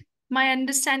repeat my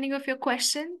understanding of your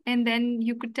question and then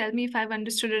you could tell me if I've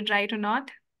understood it right or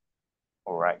not?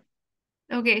 All right.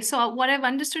 Okay, so what I've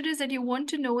understood is that you want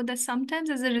to know that sometimes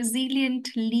as a resilient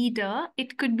leader,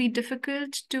 it could be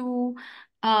difficult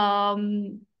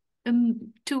um,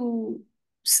 to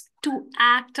to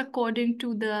act according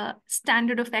to the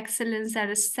standard of excellence that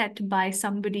is set by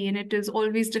somebody, and it is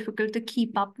always difficult to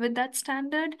keep up with that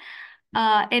standard.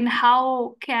 And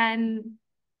how can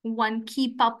one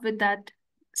keep up with that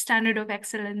standard of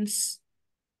excellence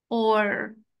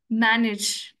or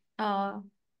manage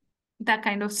that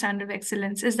kind of standard of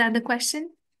excellence? Is that the question?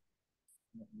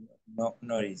 No,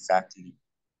 not exactly.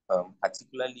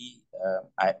 Particularly,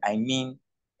 I mean,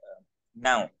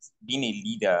 now being a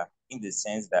leader in the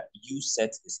sense that you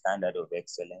set the standard of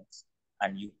excellence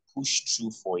and you push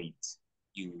through for it.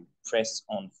 You press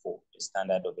on for the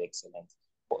standard of excellence.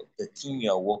 But the team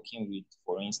you are working with,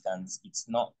 for instance, it's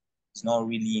not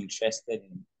really interested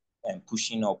in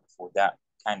pushing up for that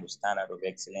kind of standard of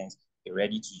excellence. They're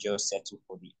ready to just settle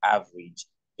for the average,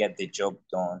 get the job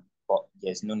done, but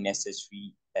there's no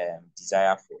necessary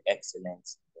desire for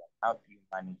excellence. How do you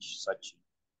manage such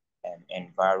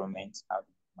environment? How do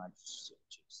you manage such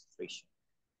a situation?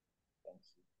 Thank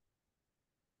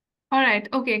you. All right.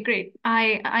 Okay, great.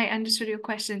 I understood your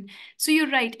question. So you're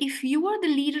right. If you are the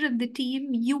leader of the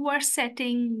team, you are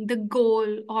setting the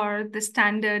goal or the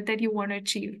standard that you want to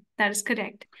achieve. That is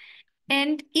correct.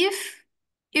 And if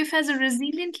as a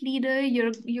resilient leader,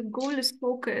 your goal is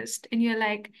focused and you're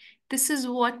like, this is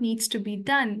what needs to be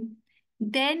done,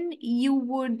 then you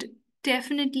would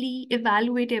definitely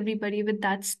evaluate everybody with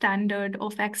that standard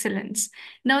of excellence.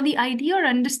 Now, the idea or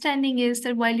understanding is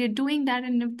that while you're doing that,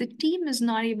 and if the team is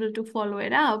not able to follow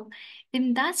it up,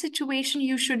 in that situation,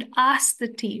 you should ask the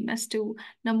team as to,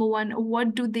 number one,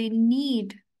 what do they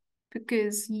need?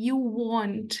 Because you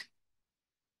want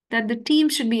that the team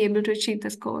should be able to achieve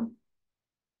this goal.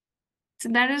 So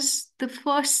that is the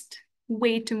first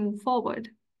way to move forward.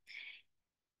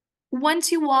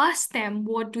 Once you ask them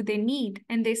what do they need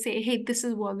and they say, hey, this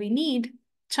is what we need,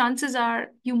 chances are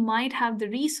you might have the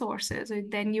resources, or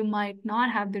then you might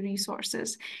not have the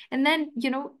resources. And then,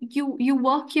 you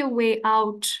work your way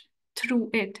out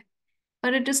through it.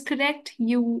 But it is correct,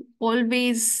 you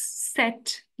always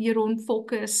set your own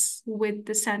focus with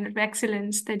the standard of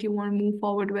excellence that you want to move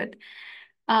forward with.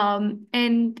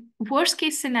 And worst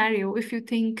case scenario, if you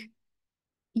think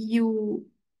you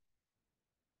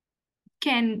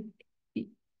can,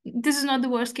 this is not the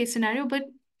worst case scenario, but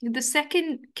the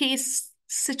second case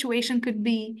situation could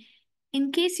be,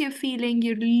 in case you're feeling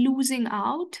you're losing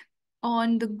out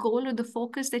on the goal or the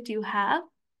focus that you have,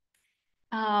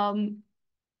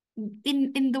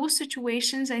 in those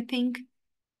situations, I think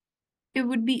it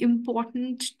would be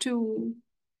important to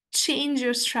change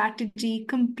your strategy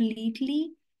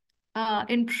completely,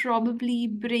 and probably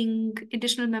bring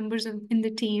additional members in the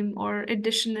team or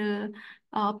additional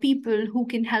people who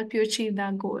can help you achieve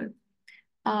that goal.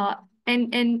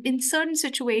 And in certain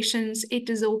situations, it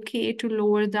is okay to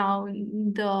lower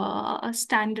down the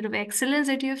standard of excellence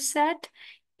that you've set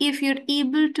if you're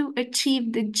able to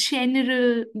achieve the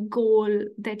general goal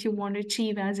that you want to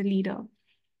achieve as a leader.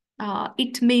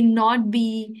 It may not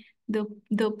be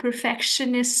the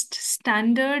perfectionist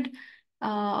standard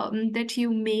that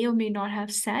you may or may not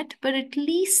have set, but at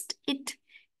least it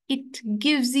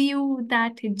gives you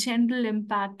that general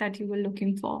impact that you were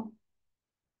looking for.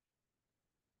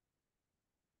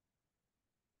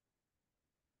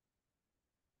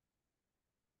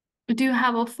 Do you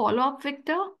have a follow-up,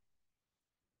 Victor?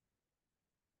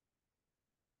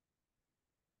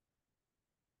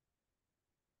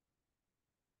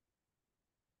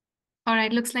 All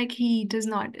right, looks like he does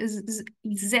not. Is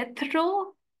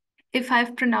Zethro, if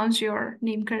I've pronounced your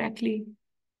name correctly?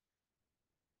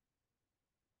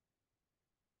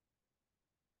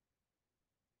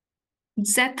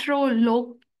 Zethro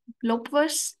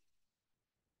Lopvers?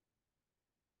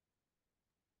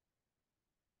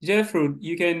 Jeffrey,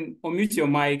 you can unmute your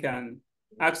mic and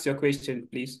ask your question,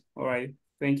 please. All right,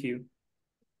 thank you.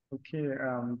 Okay,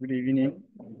 good evening,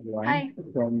 everyone. Hi.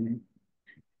 From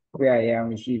where I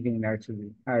am this evening, actually.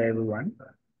 Hi, everyone.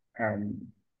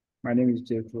 My name is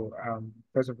Jeffo.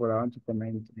 First of all, I want to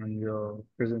comment on your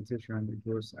presentation. It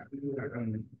was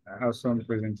an awesome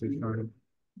presentation.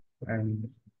 And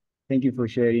thank you for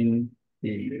sharing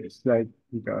the slide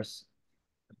with us.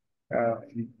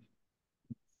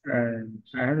 And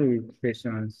I have a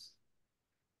questions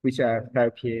which I have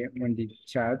typed here on the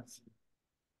chat.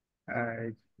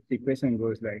 The question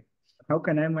goes like, how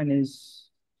can I manage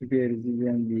to be a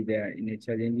resilient leader in a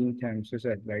challenging time, such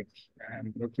as like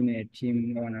I'm working in a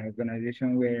team or an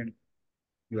organization where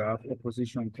you have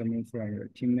opposition coming from your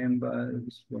team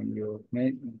members, from your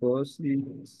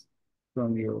bosses,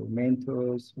 from your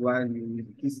mentors, while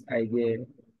this idea,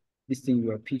 this thing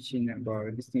you are pitching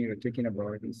about, this thing you're talking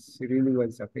about is really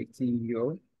what's affecting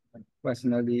you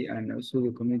personally and also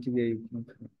the community where you come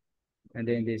from. And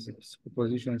then there's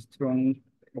opposition, strong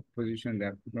opposition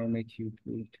that could not make you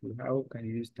to how can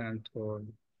you stand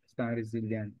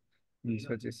resilient in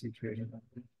such a situation?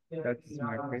 That's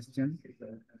my question.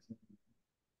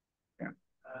 Yeah.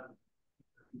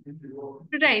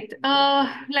 Right.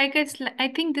 Like I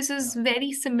think this is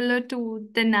very similar to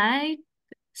the night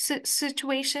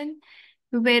situation,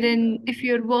 wherein if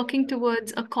you're working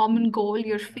towards a common goal,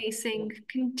 you're facing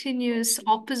continuous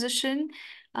opposition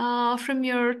from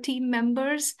your team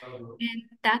members, and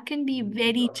that can be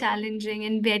very challenging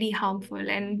and very harmful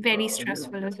and very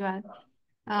stressful as well,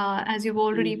 as you've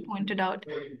already pointed out.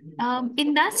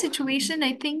 In that situation,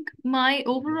 I think my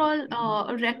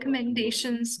overall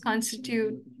recommendations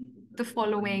constitute the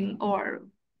following, or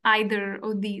either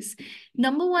of these.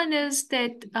 Number one is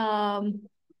that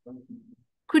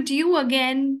could you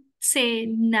again say,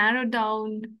 narrow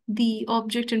down the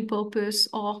object and purpose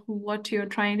of what you're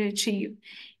trying to achieve,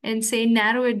 and say,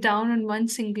 narrow it down on one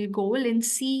single goal and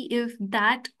see if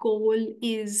that goal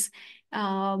is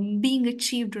being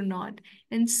achieved or not.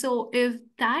 And so if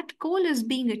that goal is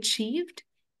being achieved,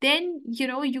 then, you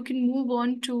know, you can move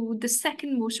on to the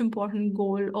second most important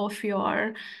goal of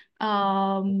your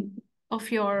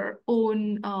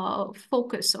own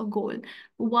focus or goal.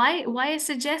 Why I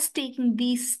suggest taking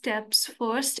these steps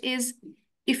first is,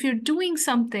 if you're doing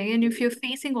something and if you're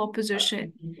facing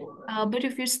opposition, but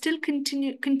if you're still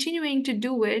continuing to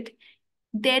do it,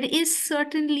 there is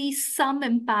certainly some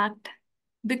impact,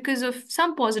 because of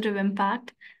some positive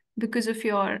impact, because of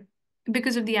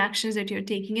the actions that you're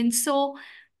taking. And so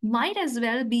might as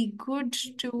well be good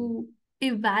to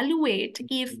evaluate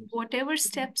if whatever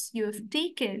steps you have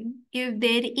taken, if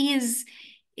there is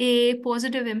a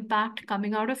positive impact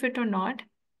coming out of it or not.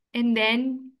 And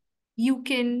then you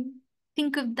can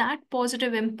think of that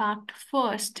positive impact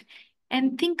first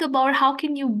and think about how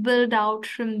can you build out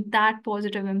from that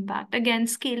positive impact. Again,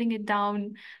 scaling it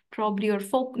down probably, or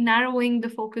narrowing the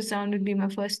focus down would be my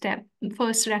first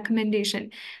recommendation.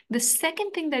 The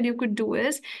second thing that you could do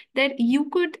is that you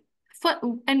could,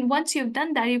 and once you've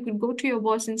done that, you could go to your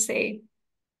boss and say,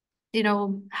 you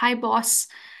know, hi boss,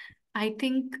 I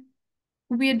think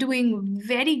we are doing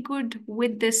very good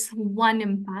with this one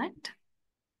impact,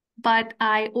 but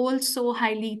I also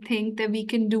highly think that we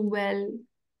can do well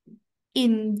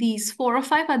in these 4 or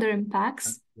 5 other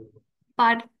impacts.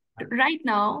 But right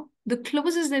now, the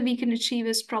closest that we can achieve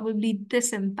is probably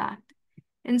this impact.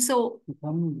 And so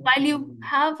while you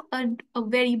have a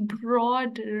very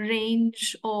broad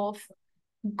range of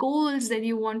goals that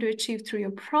you want to achieve through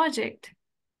your project,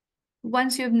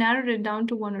 once you've narrowed it down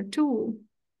to 1 or 2,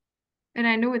 and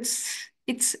I know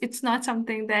it's not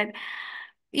something that,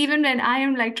 even when I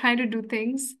am like trying to do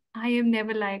things, I am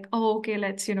never like, oh, okay,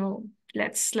 let's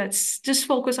just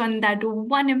focus on that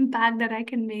one impact that I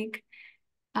can make.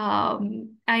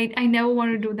 I never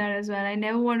want to do that as well. I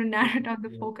never want to narrow down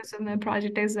the focus of my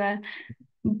project as well.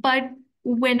 But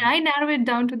when I narrow it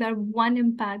down to that one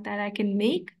impact that I can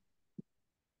make,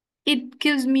 it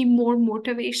gives me more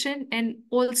motivation and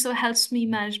also helps me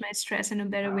manage my stress in a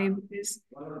better way, because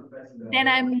then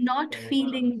I'm not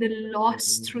feeling the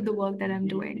loss through the work that I'm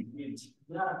doing.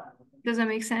 Does that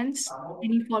make sense?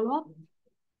 Any follow-up?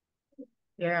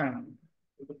 Yeah,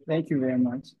 thank you very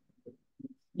much.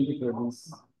 Thank you for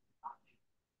this.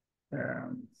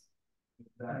 Um,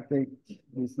 I think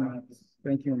this much.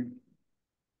 Thank you.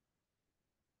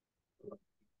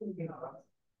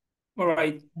 All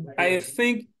right. I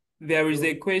think there is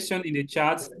a question in the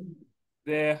chat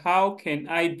there. How can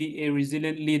I be a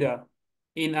resilient leader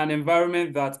in an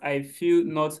environment that I feel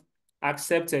not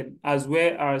accepted as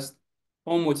well as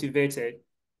unmotivated?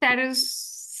 That is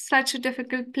such a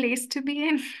difficult place to be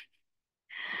in.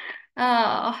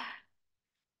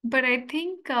 But I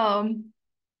think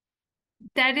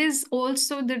that is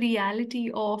also the reality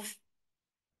of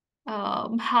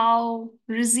how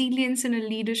resilience in a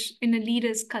leader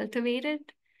is cultivated.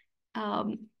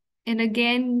 And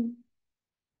again,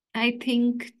 I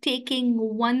think taking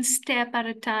one step at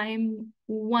a time,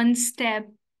 one step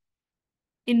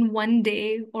in one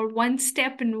day, or one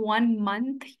step in 1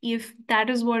 month, if that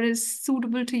is what is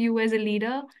suitable to you as a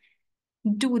leader,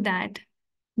 do that.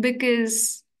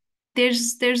 Because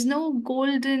there's no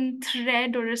golden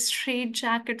thread or a straight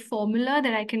jacket formula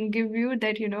that I can give you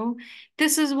that, you know,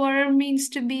 this is what it means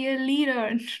to be a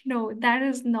leader. No, that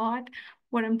is not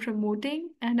what I'm promoting.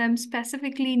 And I'm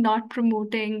specifically not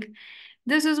promoting,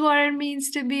 this is what it means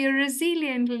to be a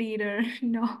resilient leader.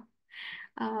 No.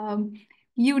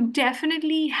 You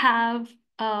definitely have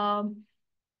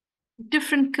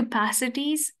different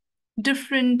capacities,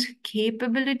 different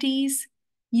capabilities.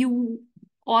 You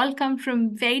all come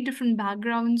from very different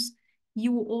backgrounds.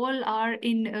 You all are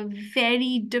in a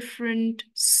very different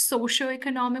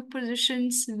socioeconomic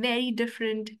positions, very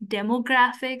different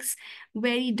demographics,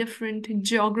 very different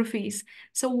geographies.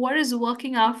 So what is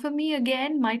working out for me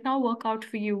again might not work out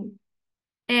for you.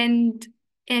 And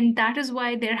that is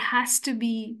why there has to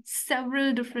be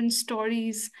several different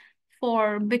stories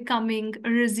for becoming a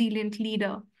resilient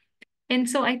leader. And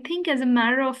so I think, as a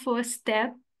matter of first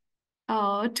step,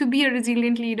 to be a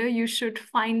resilient leader, you should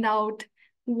find out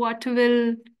what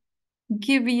will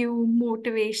give you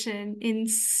motivation in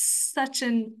such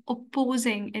an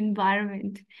opposing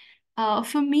environment.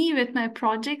 For me, with my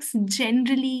projects,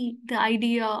 generally the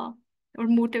idea or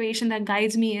motivation that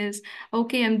guides me is,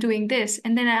 okay, I'm doing this.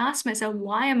 And then I ask myself,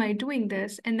 why am I doing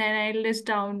this? And then I list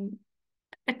down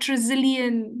a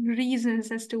trillion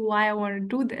reasons as to why I want to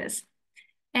do this.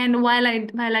 And while I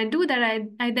do that,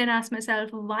 I then ask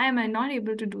myself, why am I not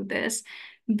able to do this?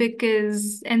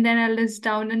 Because, and then I list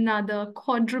down another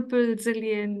quadruple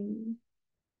zillion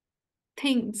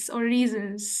things or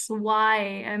reasons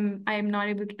why I'm not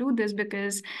able to do this,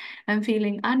 because I'm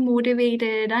feeling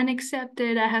unmotivated,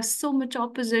 unaccepted, I have so much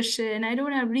opposition, I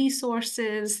don't have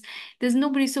resources, there's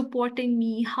nobody supporting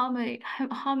me, how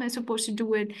am I supposed to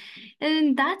do it? And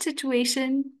in that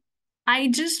situation, I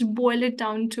just boil it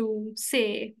down to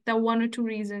say the one or two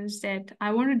reasons that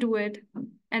I want to do it,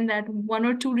 and that one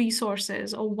or two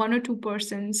resources or one or two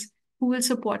persons who will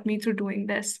support me through doing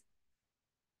this.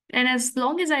 And as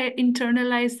long as I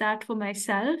internalize that for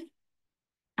myself,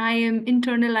 I am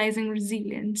internalizing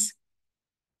resilience.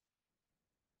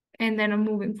 And then I'm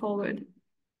moving forward.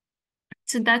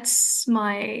 So that's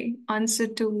my answer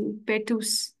to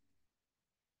Betu's.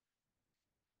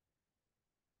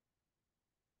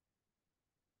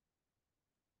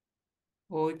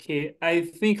 Okay, I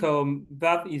think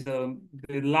that is the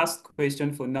last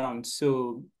question for now.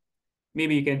 So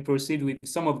maybe you can proceed with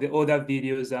some of the other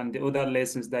videos and the other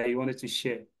lessons that you wanted to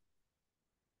share.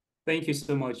 Thank you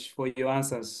so much for your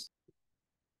answers.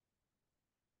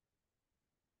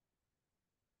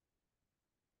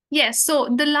 Yes, so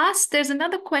there's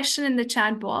another question in the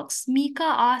chat box. Mika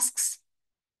asks,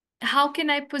 how can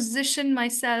I position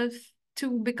myself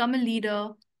to become a leader,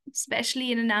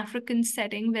 especially in an African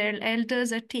setting where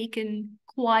elders are taken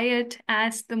quiet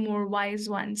as the more wise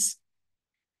ones?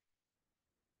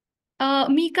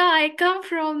 Mika, I come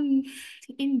from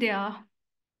India,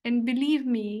 and believe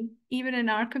me, even in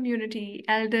our community,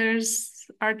 elders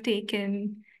are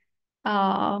taken,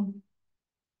 uh,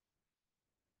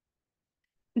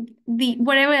 the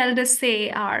whatever elders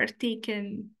say are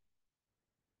taken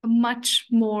much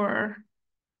more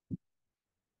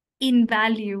in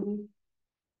value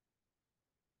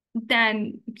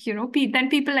than, than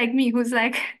people like me who's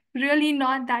like really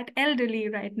not that elderly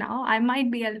right now. I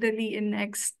might be elderly in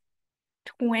next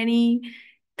 20,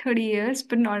 30 years,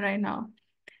 but not right now.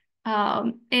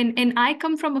 And I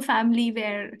come from a family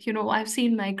where, I've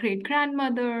seen my great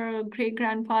grandmother, great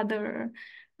grandfather,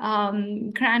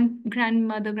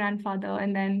 grandmother, grandfather,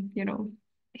 and then,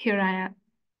 here I am.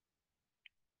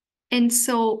 And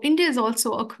so India is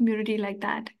also a community like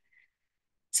that.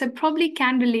 So I probably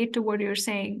can relate to what you're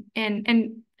saying.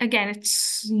 And again,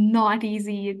 it's not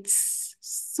easy. It's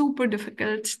super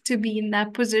difficult to be in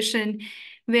that position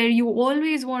where you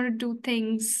always want to do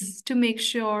things to make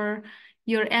sure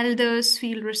your elders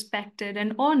feel respected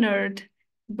and honored,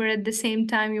 but at the same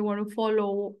time, you want to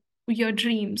follow your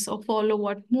dreams or follow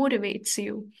what motivates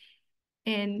you.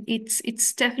 And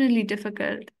it's definitely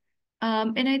difficult.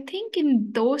 And I think in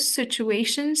those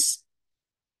situations,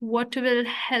 what will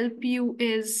help you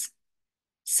is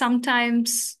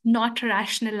sometimes not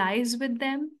rationalize with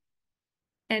them.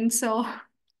 And so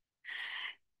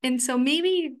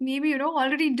maybe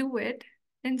already do it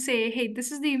and say, hey,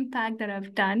 this is the impact that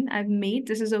I've made,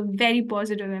 this is a very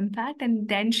positive impact, and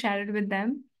then share it with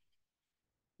them.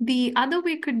 The other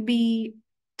way could be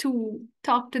to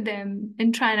talk to them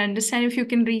and try and understand if you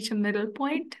can reach a middle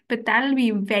point, but that'll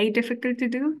be very difficult to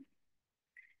do.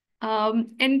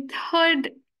 And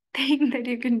third thing that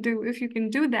you can do, if you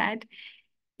can do that,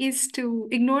 is to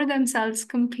ignore themselves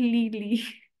completely.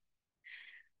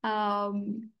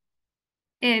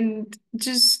 And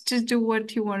just do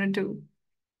what you want to do.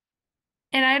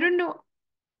 And I don't know,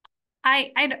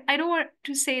 I don't want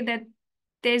to say that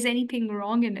there's anything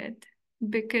wrong in it,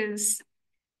 because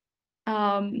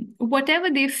whatever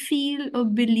they feel or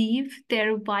believe,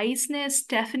 their wiseness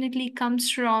definitely comes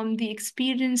from the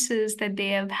experiences that they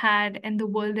have had and the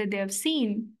world that they have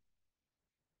seen.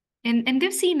 And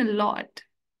they've seen a lot.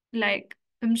 Like,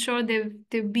 I'm sure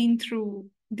they've been through,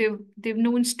 they've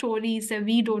known stories that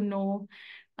we don't know.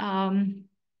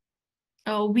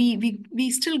 We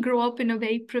still grow up in a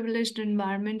very privileged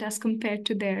environment as compared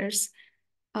to theirs.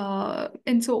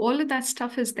 And so all of that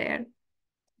stuff is there.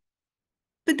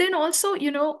 But then also,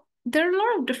 there are a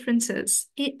lot of differences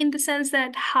in the sense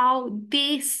that how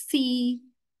they see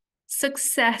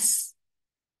success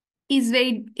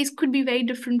could be very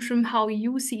different from how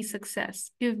you see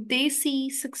success. If they see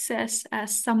success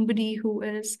as somebody who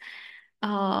is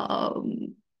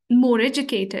more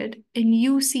educated, and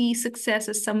you see success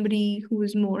as somebody who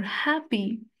is more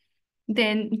happy,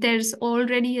 then there's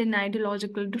already an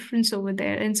ideological difference over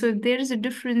there. And so if there is a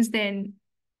difference, then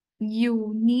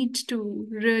you need to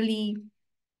really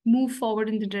move forward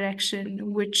in the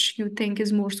direction which you think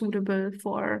is more suitable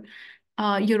for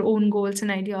your own goals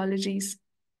and ideologies.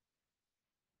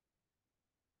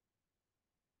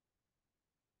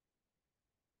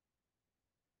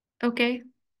 Okay.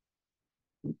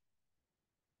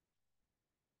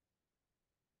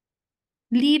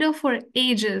 Leader for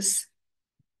ages.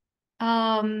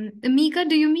 Mika,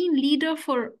 do you mean leader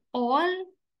for all,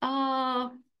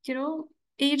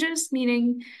 ages,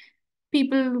 meaning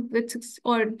people with,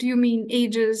 or do you mean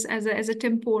ages as a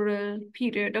temporal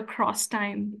period across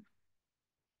time?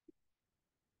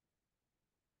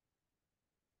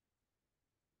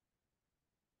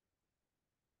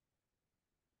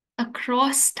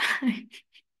 Across time.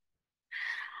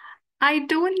 I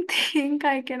don't think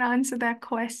I can answer that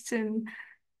question.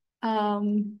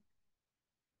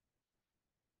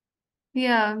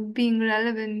 Yeah, being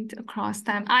relevant across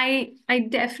time. I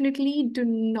definitely do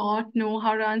not know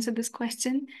how to answer this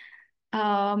question.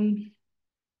 I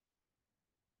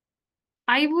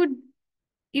would,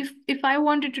 if I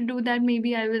wanted to do that,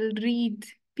 maybe I will read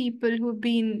people who've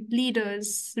been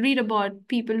leaders, read about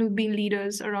people who've been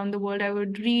leaders around the world. I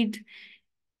would read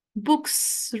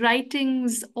books,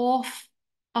 writings of,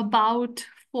 about,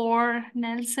 for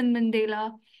Nelson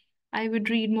Mandela. I would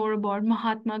read more about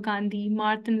Mahatma Gandhi,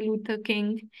 Martin Luther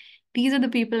King. These are the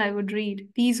people I would read.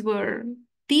 These were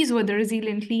the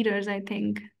resilient leaders, I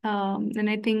think. And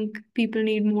I think people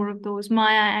need more of those.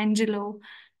 Maya Angelou,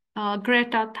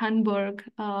 Greta Thunberg.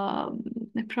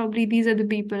 Probably these are the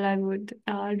people I would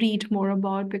read more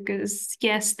about, because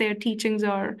yes, their teachings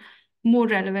are more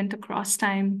relevant across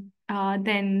time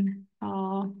than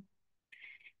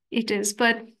it is.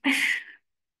 But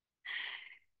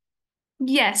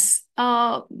yes,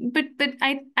 but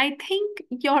I think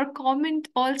your comment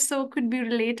also could be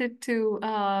related to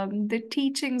the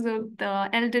teachings of the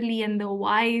elderly and the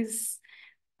wise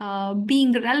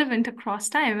being relevant across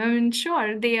time. I mean,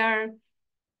 sure, they're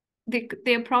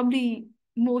probably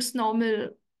most normal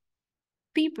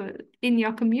people in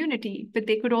your community, but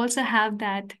they could also have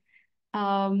that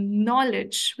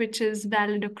knowledge which is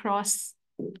valid across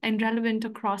and relevant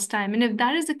across time. And if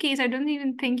that is the case, I don't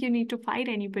even think you need to fight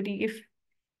anybody.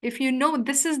 If you know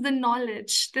this is the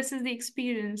knowledge, this is the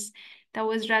experience that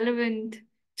was relevant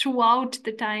throughout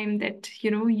the time that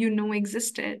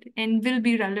existed and will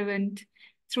be relevant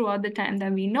throughout the time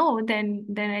that we know, then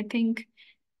I think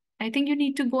you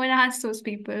need to go and ask those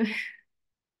people.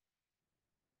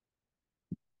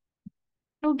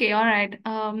 Okay, all right.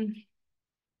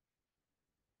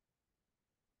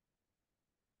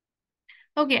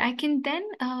 Okay, I can then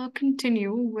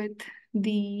continue with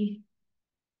the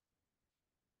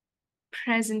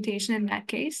presentation in that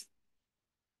case.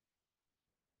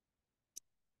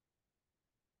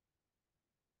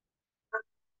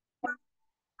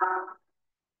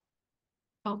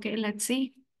 Okay, let's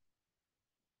see.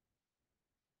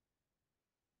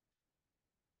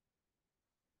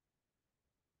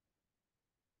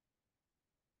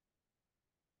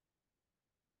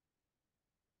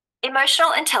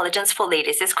 Emotional intelligence for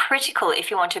leaders is critical if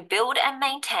you want to build and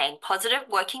maintain positive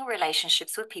working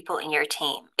relationships with people in your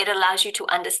team. It allows you to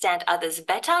understand others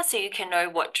better so you can know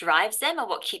what drives them and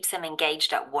what keeps them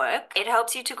engaged at work. It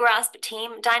helps you to grasp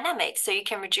team dynamics so you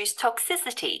can reduce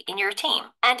toxicity in your team.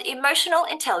 And emotional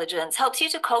intelligence helps you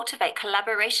to cultivate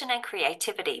collaboration and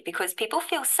creativity because people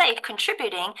feel safe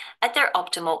contributing at their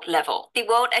optimal level. The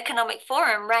World Economic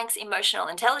Forum ranks emotional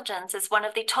intelligence as one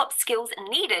of the top skills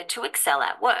needed to excel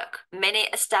at work. Many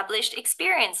established,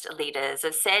 experienced leaders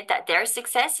have said that their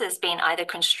success has been either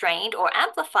constrained or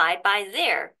amplified by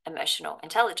their emotional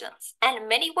intelligence. And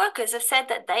many workers have said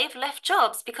that they've left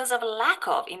jobs because of a lack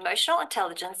of emotional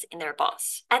intelligence in their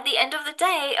boss. At the end of the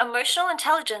day, emotional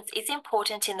intelligence is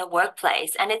important in the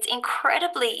workplace, and it's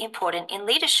incredibly important in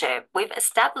leadership. We've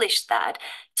established that.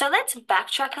 So let's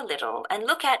backtrack a little and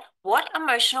look at what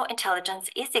emotional intelligence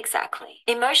is exactly.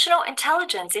 Emotional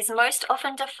intelligence is most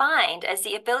often defined as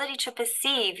the ability to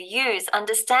perceive, use,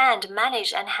 understand,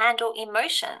 manage, and handle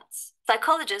emotions.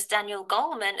 Psychologist Daniel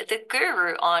Goleman, the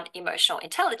guru on emotional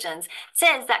intelligence,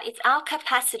 says that it's our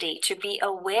capacity to be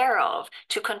aware of,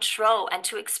 to control, and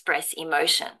to express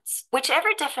emotions. Whichever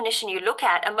definition you look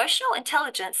at, emotional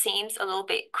intelligence seems a little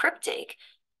bit cryptic.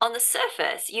 On the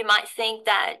surface, you might think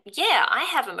that, yeah, I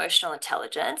have emotional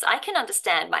intelligence. I can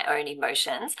understand my own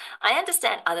emotions. I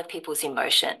understand other people's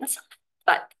emotions.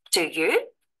 But do you?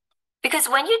 Because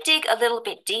when you dig a little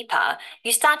bit deeper,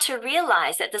 you start to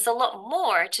realize that there's a lot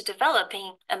more to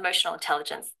developing emotional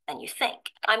intelligence than you think.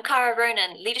 I'm Kara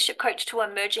Ronan, leadership coach to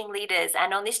emerging leaders.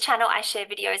 And on this channel, I share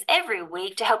videos every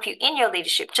week to help you in your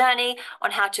leadership journey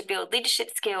on how to build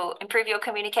leadership skill, improve your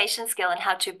communication skill, and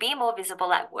how to be more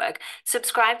visible at work.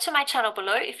 Subscribe to my channel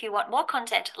below if you want more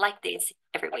content like this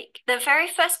every week. The very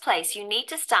first place you need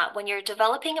to start when you're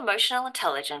developing emotional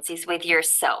intelligence is with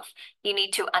yourself. You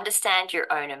need to understand your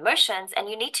own emotions and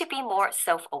you need to be more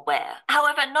self-aware.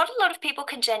 However, not a lot of people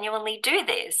can genuinely do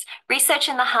this. Research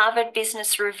in the Harvard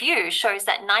Business Review review shows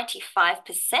that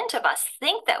 95% of us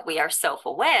think that we are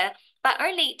self-aware, but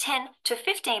only 10 to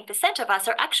 15% of us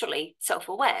are actually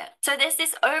self-aware. So there's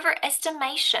this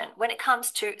overestimation when it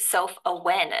comes to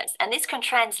self-awareness, and this can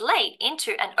translate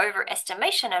into an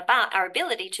overestimation about our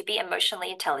ability to be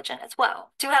emotionally intelligent as well.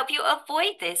 To help you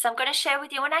avoid this, I'm going to share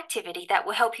with you an activity that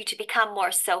will help you to become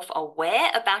more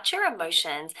self-aware about your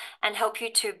emotions and help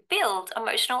you to build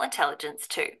emotional intelligence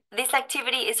too. This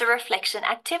activity is a reflection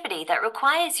activity that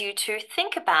requires you to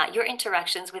think about your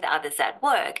interactions with others at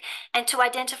work and to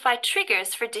identify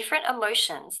triggers for different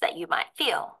emotions that you might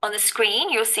feel. On the screen,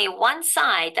 you'll see one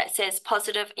side that says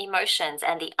positive emotions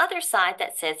and the other side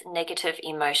that says negative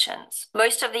emotions.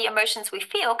 Most of the emotions we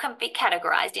feel can be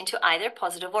categorized into either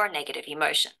positive or negative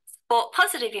emotions. For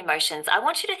positive emotions, I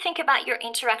want you to think about your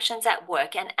interactions at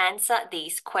work and answer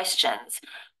these questions.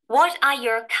 What are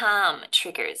your calm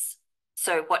triggers?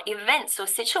 So what events or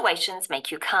situations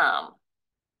make you calm?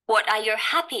 What are your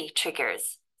happy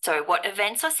triggers? So what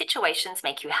events or situations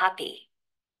make you happy?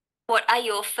 What are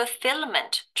your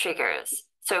fulfillment triggers?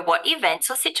 So what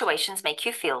events or situations make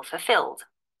you feel fulfilled?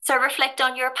 So reflect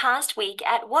on your past week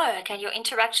at work and your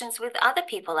interactions with other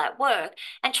people at work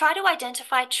and try to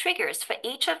identify triggers for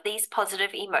each of these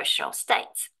positive emotional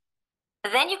states.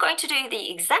 Then you're going to do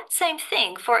the exact same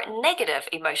thing for negative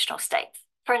emotional states.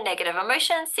 For negative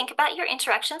emotions, think about your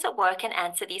interactions at work and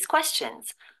answer these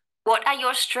questions. What are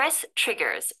your stress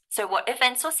triggers? So what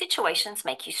events or situations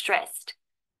make you stressed?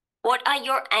 What are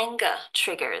your anger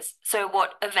triggers? So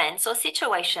what events or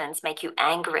situations make you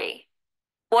angry?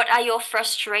 What are your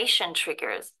frustration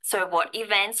triggers? So what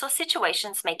events or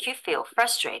situations make you feel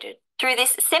frustrated? Through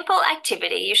this simple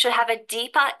activity, you should have a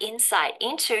deeper insight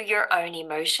into your own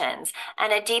emotions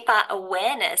and a deeper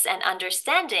awareness and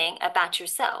understanding about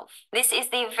yourself. This is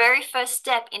the very first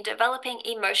step in developing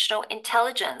emotional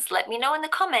intelligence. Let me know in the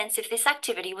comments if this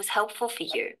activity was helpful for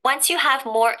you. Once you have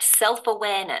more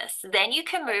self-awareness, then you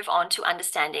can move on to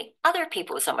understanding other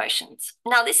people's emotions.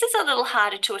 Now, this is a little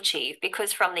harder to achieve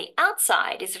because from the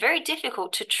outside, it's very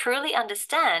difficult to truly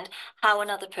understand how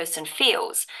another person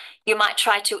feels. You might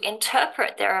try to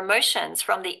interpret their emotions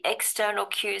from the external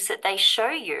cues that they show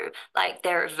you, like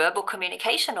their verbal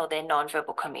communication or their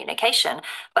nonverbal communication.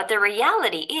 But the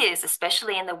reality is,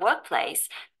 especially in the workplace,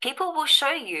 people will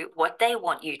show you what they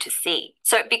want you to see.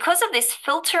 So because of this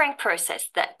filtering process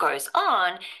that goes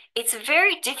on, it's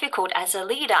very difficult as a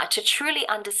leader to truly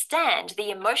understand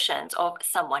the emotions of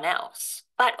someone else.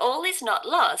 But all is not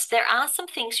lost. There are some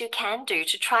things you can do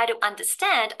to try to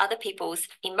understand other people's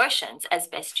emotions as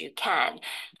best you can.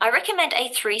 I recommend a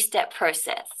 3-step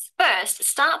process. First,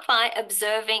 start by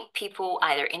observing people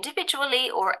either individually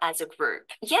or as a group.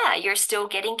 Yeah, you're still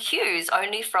getting cues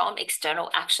only from external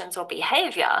actions or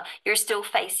behavior. You're still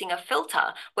facing a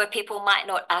filter where people might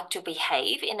not act or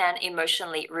behave in an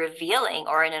emotionally revealing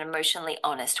or in an emotionally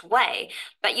honest way.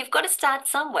 But you've got to start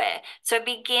somewhere. So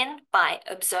begin by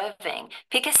observing.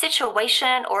 Pick a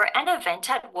situation or an event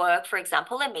at work, for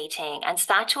example, a meeting, and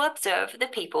start to observe the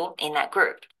people in that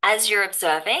group. As you're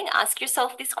observing, ask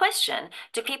yourself this question: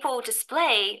 do people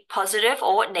display positive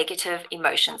or negative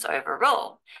emotions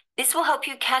overall? This will help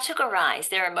you categorize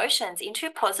their emotions into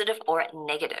positive or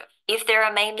negative. If there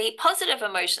are mainly positive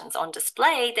emotions on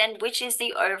display, then which is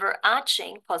the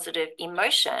overarching positive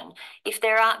emotion? If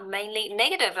there are mainly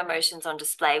negative emotions on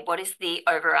display, what is the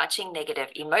overarching negative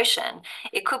emotion?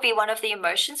 It could be one of the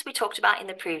emotions we talked about in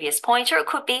the previous point, or it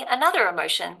could be another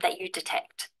emotion that you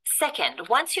detect. Second,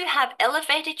 once you have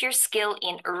elevated your skill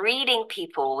in reading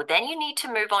people, then you need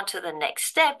to move on to the next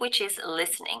step, which is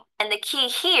listening. And the key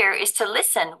here is to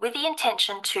listen with the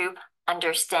intention to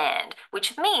understand,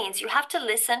 which means you have to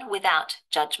listen without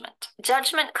judgment.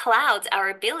 Judgment clouds our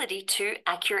ability to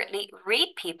accurately read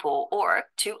people or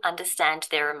to understand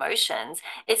their emotions.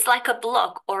 It's like a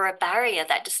block or a barrier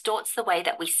that distorts the way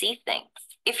that we see things.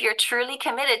 If you're truly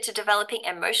committed to developing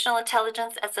emotional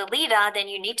intelligence as a leader, then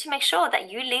you need to make sure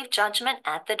that you leave judgment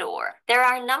at the door. There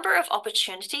are a number of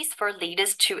opportunities for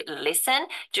leaders to listen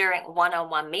during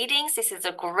one-on-one meetings. This is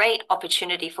a great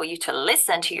opportunity for you to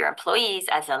listen to your employees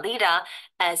as a leader.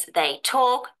 As they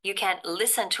talk, you can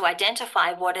listen to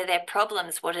identify what are their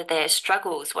problems, what are their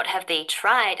struggles, what have they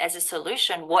tried as a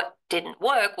solution, what didn't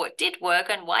work, what did work,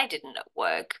 and why didn't it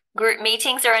work. Group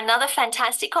meetings are another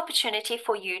fantastic opportunity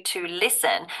for you to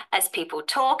listen. As people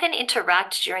talk and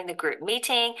interact during the group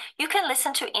meeting, you can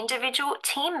listen to individual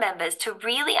team members to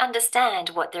really understand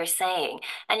what they're saying,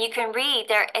 and you can read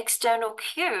their external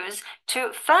cues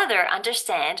to further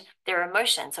understand their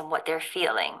emotions and what they're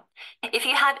feeling. If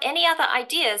you have any other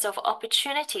ideas of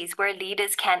opportunities where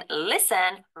leaders can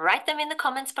listen, write them in the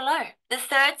comments below. The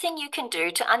third thing you can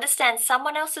do to understand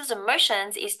someone else's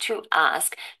emotions is to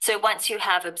ask. So once you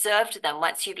have observed them,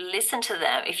 once you've listened to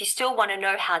them, if you still want to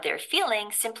know how they're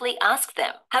feeling, simply ask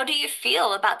them, how do you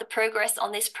feel about the progress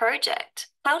on this project?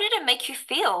 How did it make you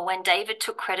feel when David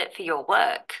took credit for your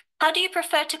work? How do you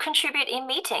prefer to contribute in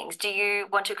meetings? Do you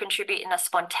want to contribute in a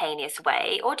spontaneous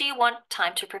way, or do you want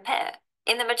time to prepare?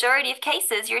 In the majority of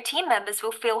cases, your team members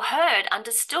will feel heard,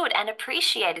 understood, and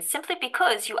appreciated simply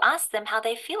because you asked them how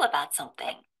they feel about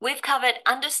something. We've covered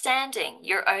understanding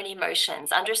your own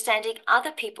emotions, understanding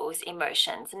other people's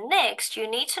emotions. Next, you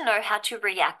need to know how to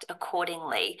react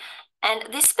accordingly.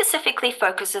 And this specifically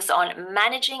focuses on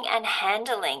managing and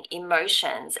handling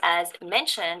emotions, as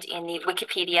mentioned in the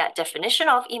Wikipedia definition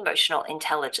of emotional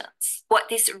intelligence. What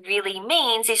this really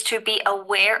means is to be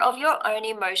aware of your own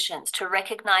emotions, to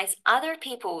recognize other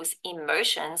people's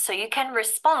emotions so you can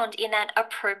respond in an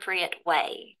appropriate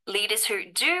way. Leaders who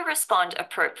do respond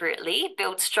appropriately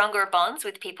build stronger bonds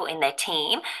with people in their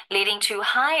team, leading to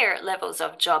higher levels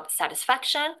of job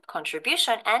satisfaction,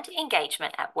 contribution, and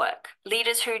engagement at work.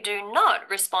 Leaders who do not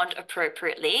respond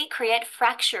appropriately create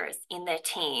fractures in their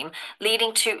team,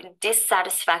 leading to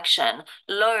dissatisfaction,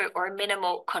 low or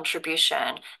minimal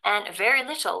contribution, and very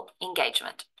little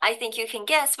engagement. I think you can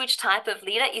guess which type of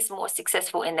leader is more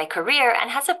successful in their career and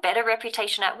has a better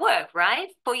reputation at work, right?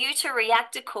 For you to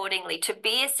react accordingly, to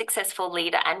be a successful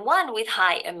leader and one with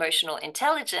high emotional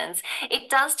intelligence, it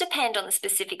does depend on the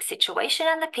specific situation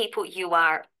and the people you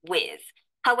are with.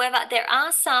 However, there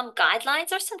are some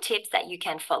guidelines or some tips that you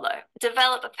can follow.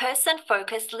 Develop a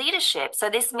person-focused leadership.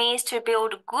 So this means to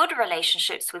build good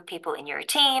relationships with people in your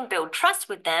team, build trust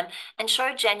with them, and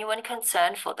show genuine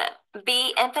concern for them.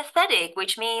 Be empathetic,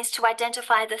 which means to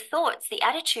identify the thoughts, the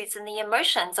attitudes, and the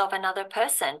emotions of another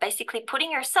person, basically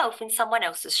putting yourself in someone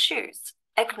else's shoes.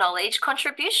 Acknowledge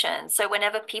contributions. So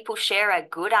whenever people share a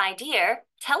good idea,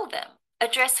 tell them.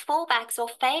 Address fallbacks or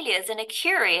failures in a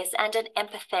curious and an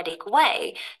empathetic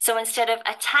way. So instead of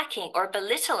attacking or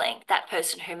belittling that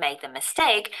person who made the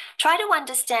mistake, try to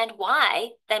understand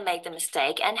why they made the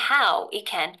mistake and how it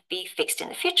can be fixed in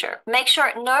the future. Make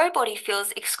sure nobody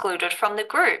feels excluded from the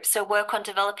group. So work on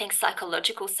developing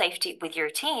psychological safety with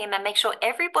your team and make sure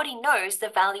everybody knows the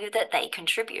value that they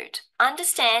contribute.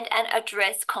 Understand and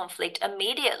address conflict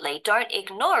immediately. Don't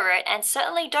ignore it, and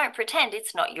certainly don't pretend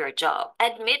it's not your job.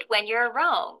 Admit when you're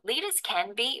wrong. Leaders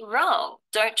can be wrong.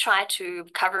 Don't try to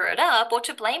cover it up or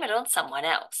to blame it on someone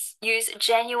else. Use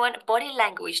genuine body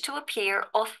language to appear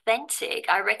authentic.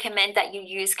 I recommend that you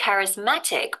use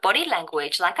charismatic body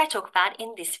language like I talk about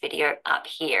in this video up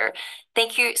here.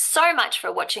 Thank you so much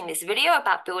for watching this video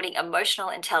about building emotional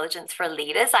intelligence for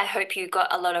leaders. I hope you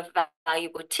got a lot of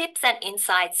valuable tips and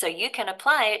insights so you can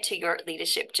apply it to your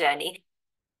leadership journey.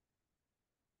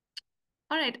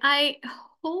 All right, I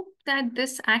hope that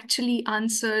this actually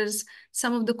answers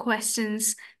some of the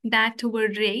questions that were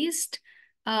raised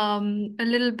a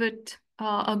little bit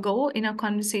ago in our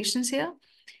conversations here.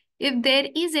 If there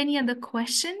is any other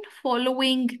question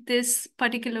following this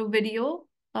particular video,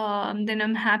 then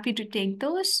I'm happy to take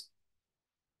those.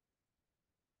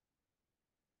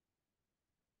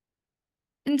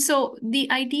 And so the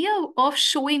idea of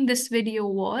showing this video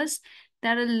was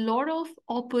that a lot of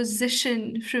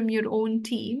opposition from your own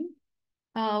team,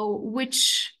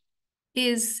 which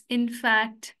can in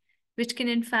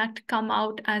fact come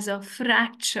out as a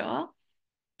fracture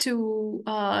to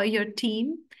your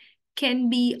team, can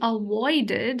be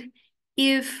avoided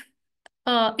if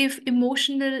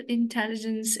emotional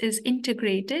intelligence is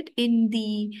integrated in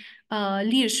the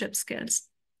leadership skills.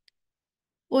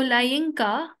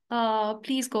 Olayinka,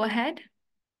 please go ahead.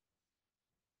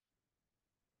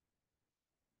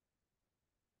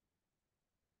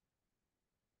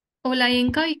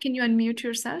 Olayinka, can you unmute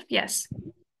yourself? Yes.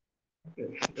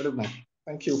 Okay, good evening.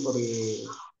 Thank you for the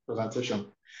presentation.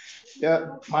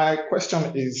 Yeah, my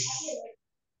question is,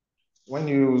 when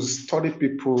you study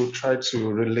people, try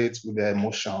to relate with their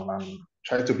emotion and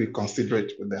try to be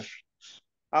considerate with them,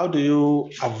 how do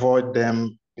you avoid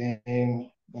them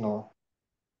being,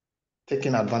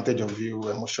 taking advantage of you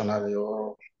emotionally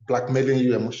or blackmailing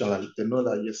you emotionally? They know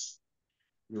that, yes,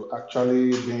 you're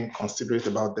actually being considerate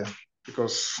about them,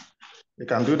 because they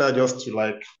can do that just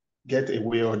to get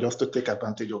away or just to take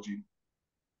advantage of you.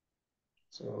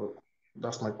 So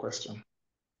that's my question.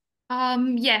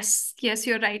 Yes,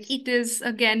 you're right. It is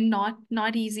again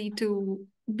not easy to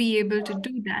be able to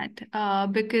do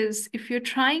that because if you're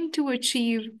trying to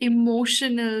achieve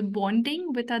emotional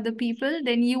bonding with other people,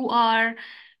 then you are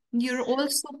you're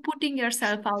also putting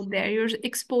yourself out there, you're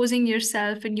exposing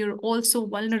yourself, and you're also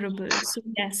vulnerable. So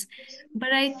yes, but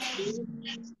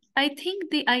I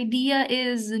think the idea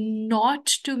is not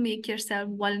to make yourself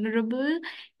vulnerable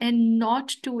and not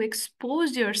to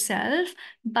expose yourself,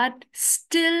 but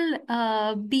still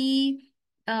be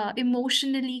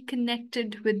emotionally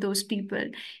connected with those people.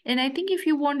 And I think if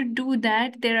you want to do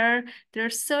that, there are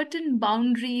certain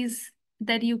boundaries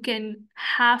that you can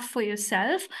have for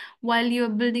yourself while you're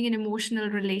building an emotional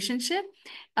relationship.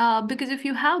 Because if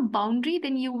you have boundary,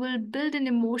 then you will build an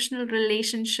emotional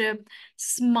relationship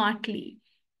smartly.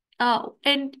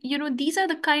 And these are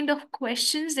the kind of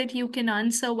questions that you can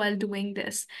answer while doing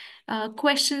this.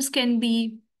 Questions can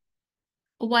be,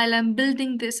 while I'm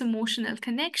building this emotional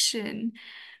connection,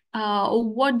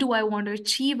 what do I want to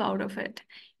achieve out of it?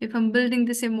 If I'm building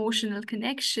this emotional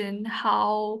connection,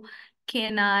 how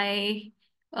can I,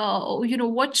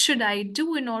 what should I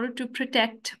do in order to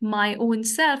protect my own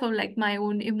self, or like my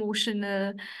own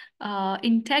emotional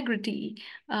integrity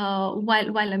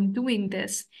while I'm doing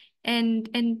this? And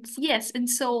yes, and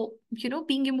so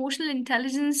being emotional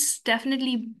intelligence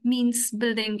definitely means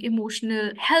building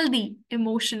healthy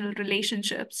emotional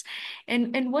relationships.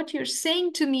 And what you're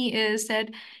saying to me is that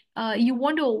you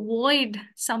want to avoid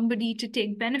somebody to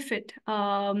take benefit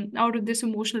out of this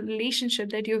emotional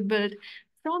relationship that you've built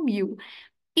from you.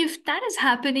 If that is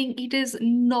happening, it is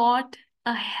not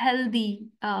a healthy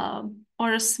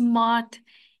or a smart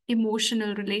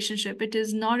emotional relationship. It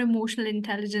is not emotional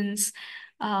intelligence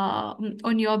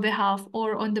on your behalf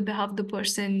or on the behalf of the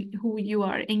person who you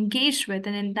are engaged with.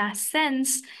 And in that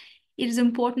sense, it is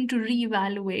important to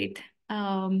reevaluate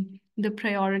the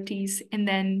priorities, and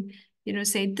then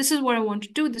say, this is what I want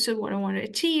to do, this is what I want to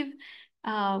achieve,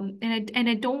 and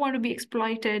I don't want to be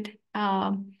exploited.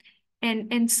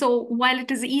 And so while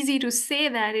it is easy to say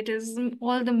that, it is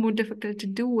all the more difficult to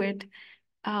do it.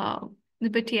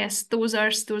 But yes, those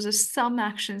are some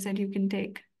actions that you can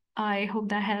take. I hope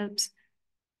that helps.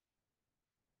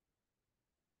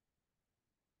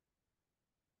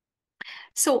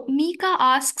 So Mika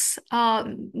asks,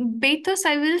 Betos,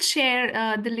 I will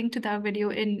share the link to that video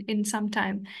in some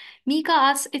time. Mika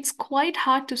asks, it's quite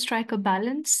hard to strike a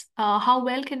balance. How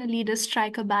well can a leader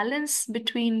strike a balance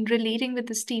between relating with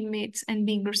his teammates and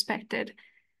being respected?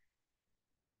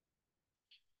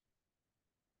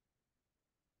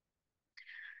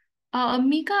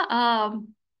 Mika,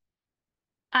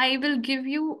 I will give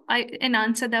you an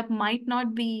answer that might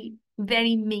not be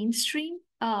very mainstream.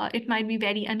 It might be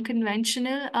very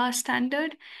unconventional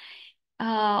standard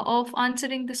of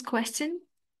answering this question.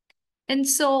 And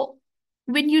so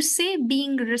when you say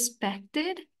being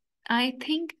respected, I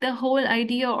think the whole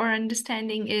idea or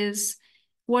understanding is,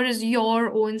 what is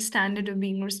your own standard of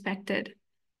being respected?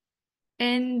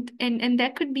 And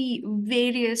there could be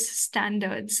various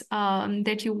standards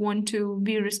that you want to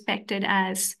be respected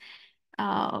as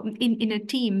in a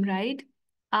team, right?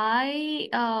 I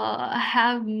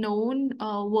have known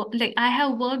I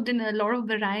have worked in a lot of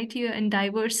variety and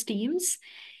diverse teams.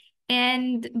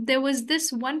 And there was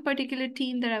this one particular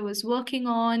team that I was working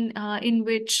on in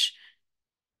which,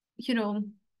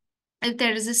 if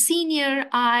there is a senior,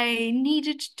 I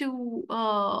needed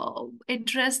to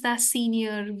address that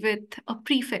senior with a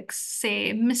prefix,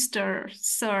 say Mr.,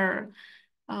 Sir,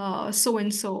 so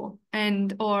and so,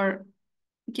 or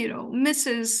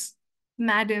Mrs.,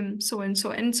 Madam, so and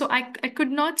so. And so I could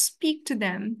not speak to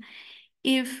them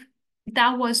if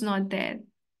that was not there.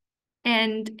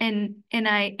 And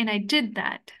I did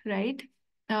that, right?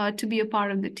 To be a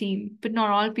part of the team, but not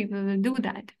all people will do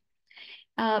that.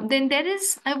 Then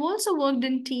I've also worked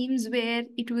in teams where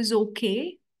it was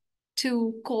okay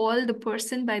to call the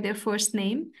person by their first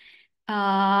name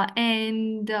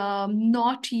and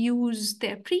not use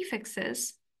their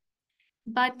prefixes.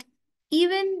 But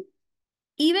even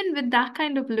with that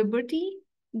kind of liberty,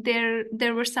 there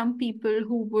were some people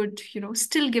who would,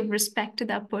 still give respect to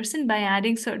that person by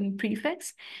adding certain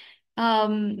prefix,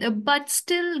 but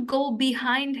still go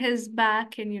behind his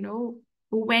back and,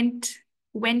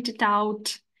 went it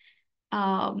out,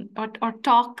 or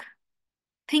talk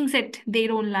things that they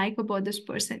don't like about this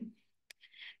person.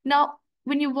 Now,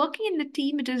 when you're working in the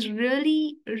team, it is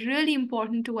really, really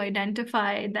important to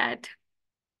identify that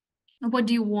what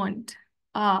do you want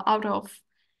out of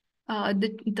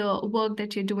the work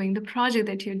that you're doing, the project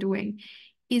that you're doing.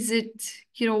 Is it,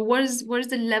 what is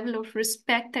the level of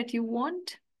respect that you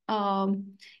want?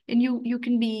 And you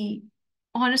can be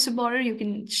honest about it, you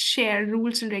can share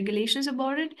rules and regulations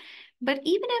about it. But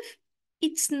even if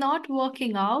it's not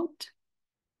working out,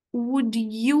 would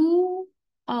you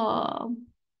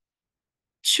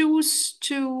choose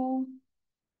to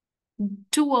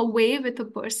do away with a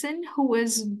person who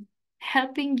is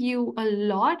helping you a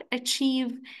lot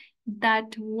achieve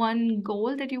that one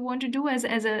goal that you want to do as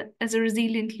a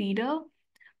resilient leader,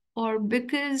 or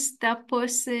because that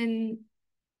person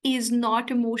is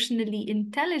not emotionally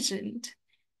intelligent,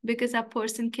 because that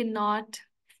person cannot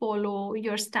follow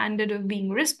your standard of being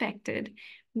respected,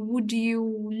 would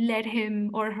you let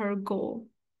him or her go?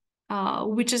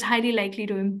 Which is highly likely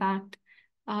to impact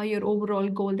your overall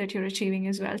goal that you're achieving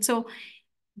as well. So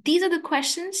these are the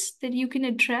questions that you can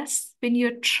address when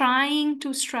you're trying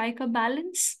to strike a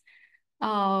balance.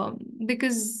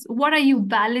 Because what are you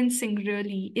balancing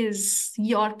really is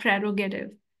your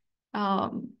prerogative.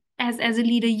 As a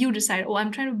leader, you decide, oh,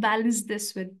 I'm trying to balance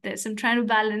this with this. I'm trying to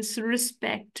balance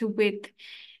respect with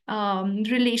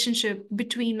relationship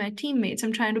between my teammates.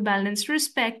 I'm trying to balance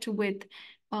respect with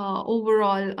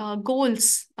overall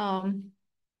goals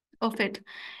of it.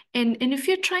 And if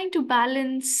you're trying to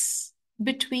balance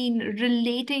between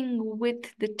relating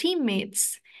with the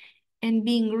teammates and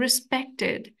being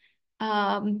respected,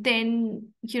 then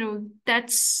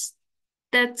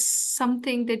that's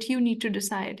something that you need to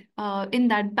decide. In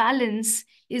that balance,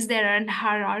 is there a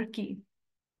hierarchy?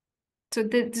 So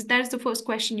that's the first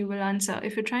question you will answer.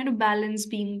 If you're trying to balance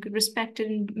being respected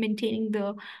and maintaining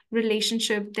the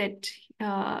relationship that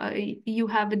you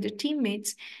have with the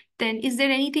teammates, then is there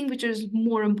anything which is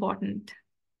more important?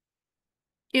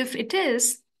 If it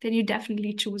is, then you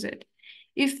definitely choose it.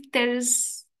 If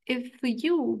for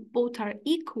you both are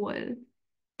equal,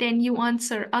 then you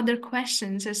answer other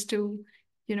questions as to,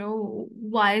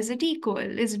 why is it equal?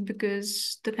 Is it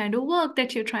because the kind of work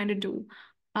that you're trying to do?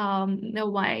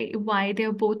 Why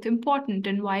they're both important,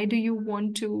 and why do you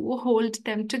want to hold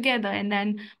them together? And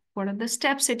then what are the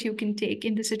steps that you can take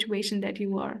in the situation that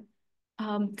you are?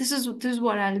 This is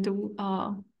what I'll do.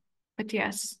 But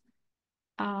yes,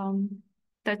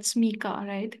 that's Mika,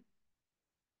 right?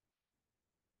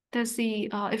 If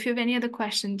you have any other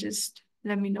questions, just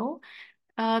let me know.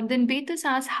 Then Betas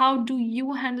asks, how do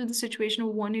you handle the situation of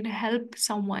wanting to help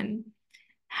someone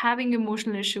having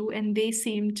emotional issue and they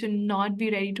seem to not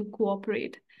be ready to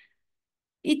cooperate?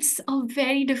 It's a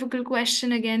very difficult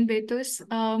question again, Betas.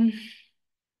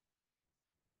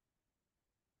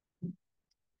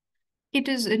 It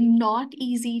is not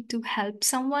easy to help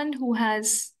someone who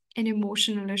has an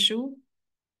emotional issue,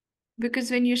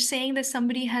 because when you're saying that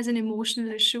somebody has an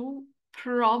emotional issue,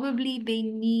 probably they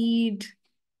need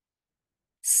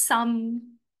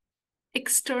some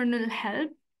external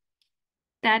help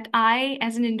that I,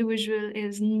 as an individual,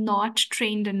 is not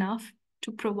trained enough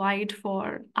to provide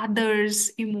for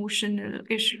others' emotional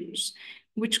issues,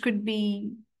 which could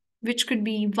be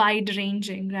wide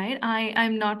ranging, right?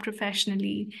 I'm not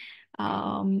professionally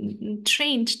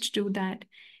trained to do that.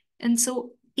 And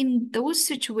so in those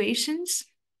situations,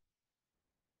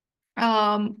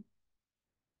 I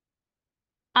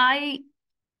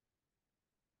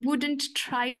wouldn't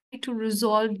try to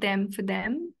resolve them for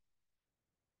them.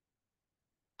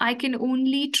 I can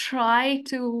only try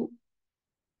to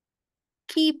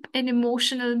keep an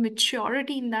emotional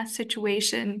maturity in that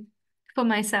situation for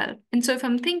myself. And so if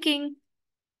I'm thinking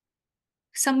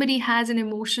somebody has an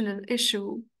emotional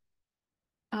issue,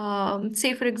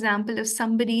 say, for example, if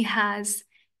somebody has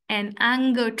an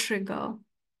anger trigger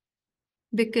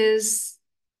because,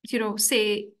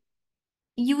 say,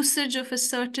 usage of a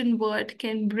certain word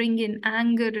can bring in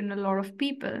anger in a lot of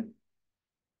people.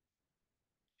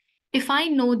 If I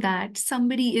know that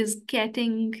somebody is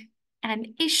getting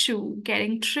an issue,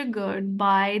 getting triggered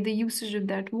by the usage of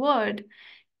that word,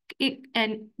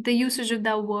 and the usage of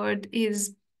that word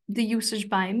is the usage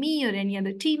by me or any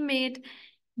other teammate,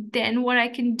 then what I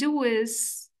can do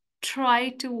is try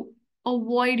to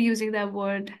avoid using that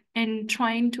word and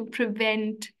trying to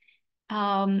prevent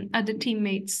other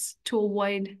teammates to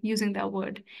avoid using that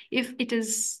word, if it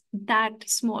is that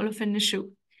small of an issue.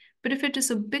 But if it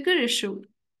is a bigger issue,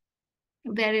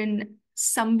 wherein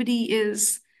somebody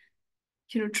is,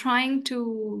 trying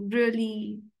to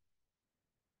really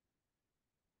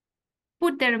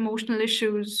put their emotional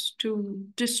issues to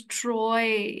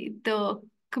destroy the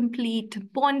complete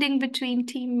bonding between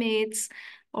teammates,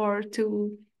 or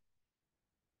to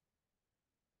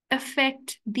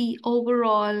affect the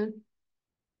overall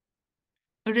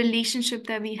relationship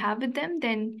that we have with them,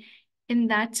 then in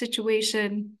that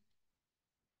situation,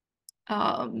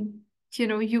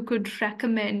 you could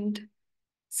recommend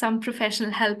some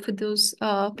professional help for those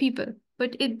people.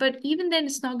 But even then,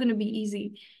 it's not going to be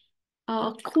easy.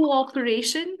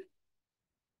 Cooperation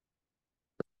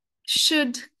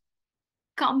should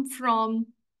come from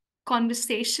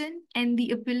conversation and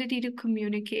the ability to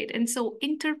communicate. And so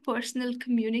interpersonal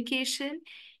communication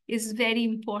is very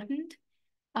important.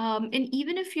 And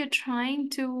even if you're trying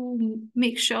to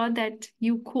make sure that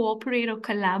you cooperate or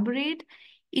collaborate,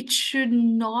 it should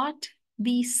not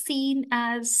be seen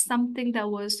as something that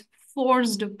was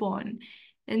forced upon.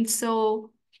 And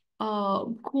so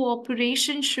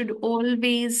cooperation should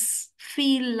always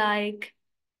feel like,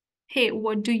 hey,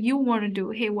 what do you want to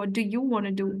do? Hey, what do you want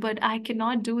to do? But I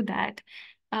cannot do that.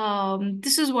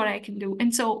 This is what I can do.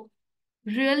 And so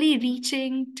really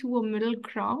reaching to a middle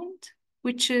ground,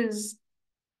 which is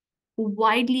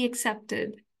widely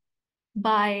accepted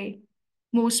by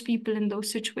most people in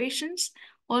those situations.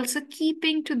 Also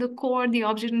keeping to the core, the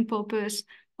object and purpose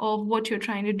of what you're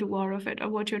trying to do out of it or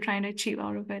what you're trying to achieve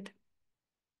out of it.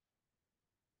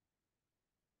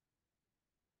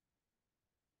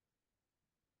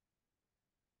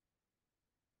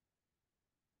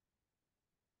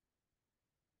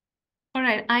 All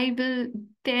right, I will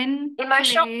then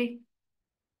play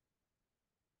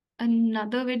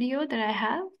another video that I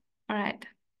have. All right.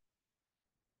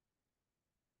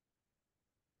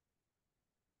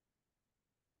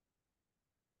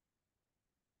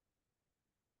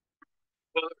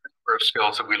 Well, there are a number of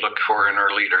skills that we look for in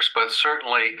our leaders, but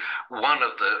certainly one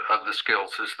of the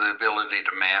skills is the ability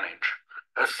to manage.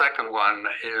 A second one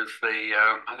is the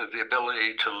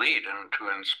ability to lead and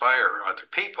to inspire other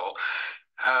people.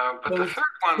 But the third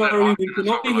one that sorry, often we can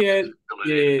is only overlooked hear is the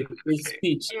ability to the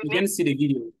speech. We can see the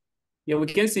video. Yeah, we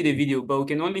can see the video, but we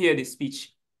can only hear the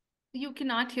speech. You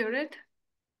cannot hear it?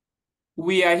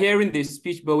 We are hearing the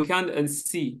speech, but we can't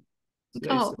see. So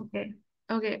Oh, okay.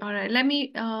 Okay, all right. Let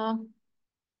me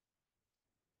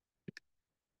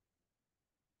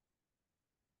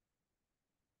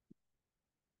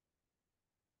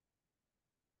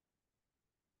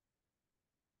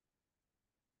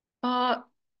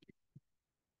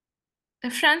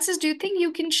Francis, do you think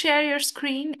you can share your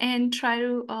screen and try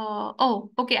to oh,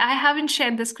 okay, I haven't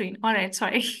shared the screen. All right,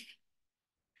 sorry.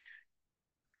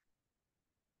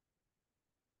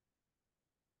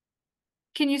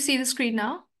 Can you see the screen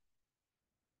now?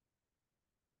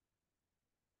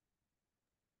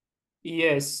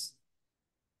 yes.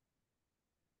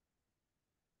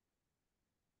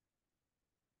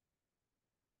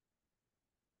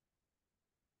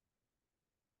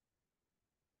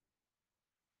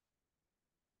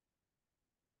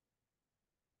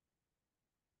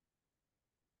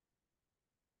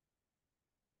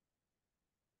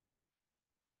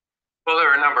 Well,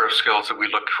 there are a number of skills that we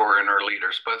look for in our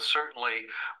leaders, but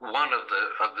certainly one of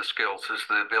the skills is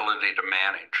the ability to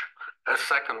manage. A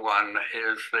second one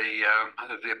is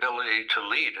the ability to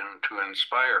lead and to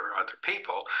inspire other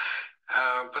people.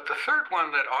 But the third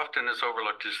one that often is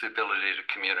overlooked is the ability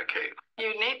to communicate.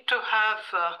 You need to have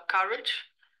courage.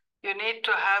 You need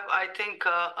to have, I think,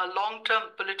 a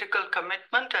long-term political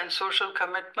commitment and social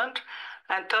commitment.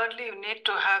 And thirdly, you need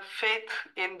to have faith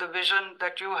in the vision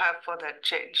that you have for that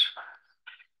change.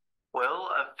 Well,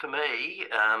 for me,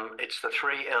 it's the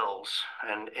 3 L's,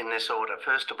 and in this order.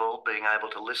 First of all, being able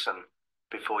to listen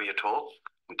before you talk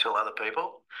and tell other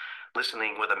people,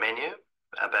 listening with a menu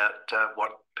about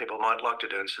what people might like to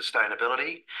do in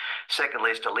sustainability.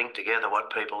 Secondly is to link together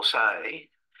what people say.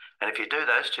 And if you do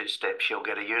those 2 steps, you'll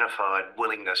get a unified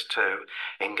willingness to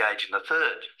engage in the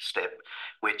third step,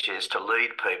 which is to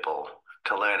lead people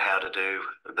to learn how to do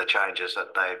the changes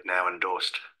that they've now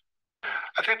endorsed.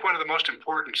 I think one of the most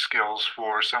important skills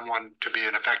for someone to be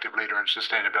an effective leader in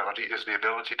sustainability is the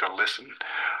ability to listen.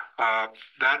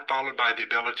 That followed by the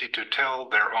ability to tell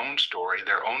their own story,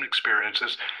 their own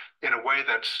experiences in a way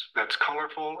that's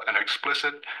colorful and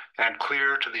explicit and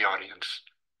clear to the audience.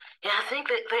 Yeah, I think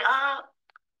that they are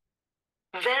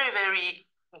very, very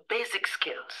basic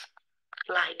skills,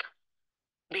 like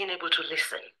being able to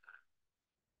listen,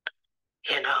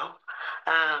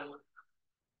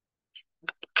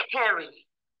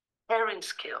 caring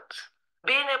skills,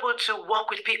 being able to work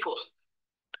with people,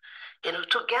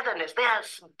 togetherness. They are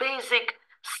basic,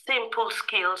 simple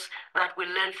skills that we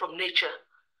learn from nature.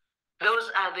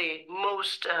 Those are the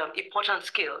most important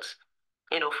skills,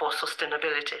 for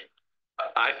sustainability.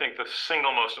 I think the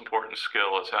single most important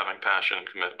skill is having passion and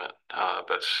commitment.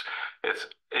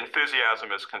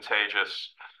 Enthusiasm is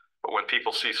contagious, but when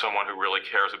people see someone who really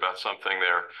cares about something,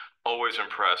 they're always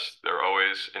impressed, they're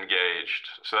always engaged.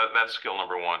 So that's skill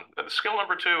number 1. And skill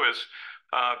number 2 is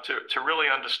to really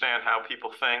understand how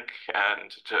people think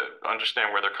and to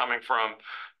understand where they're coming from,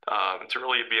 to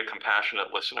really be a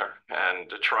compassionate listener and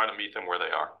to try to meet them where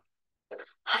they are.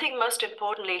 I think most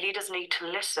importantly, leaders need to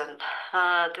listen.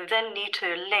 They then need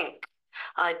to link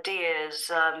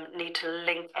ideas, need to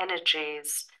link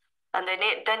energies, and they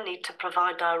then need to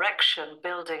provide direction,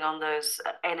 building on those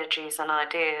energies and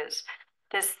ideas.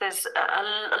 There's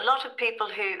a lot of people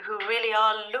who really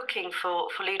are looking for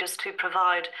leaders to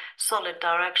provide solid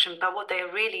direction, but what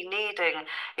they're really needing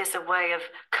is a way of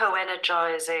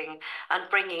co-energizing and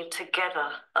bringing together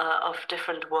of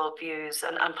different worldviews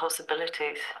and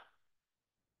possibilities.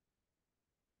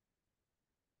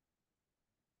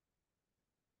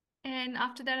 And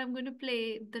after that, I'm going to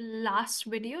play the last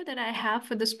video that I have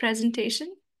for this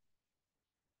presentation.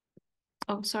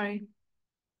 Oh, sorry.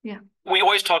 Yeah. We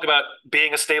always talk about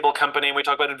being a stable company, and we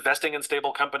talk about investing in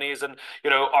stable companies, and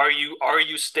are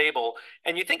you stable?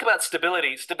 And you think about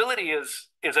stability. Stability is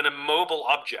an immobile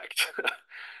object,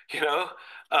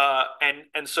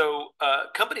 and so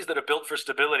companies that are built for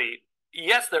stability,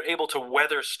 yes, they're able to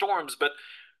weather storms, but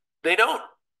they don't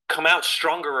come out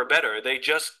stronger or better. They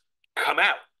just come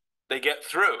out. They get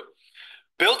through.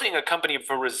 Building a company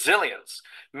for resilience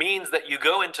means that you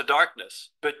go into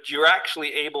darkness, but you're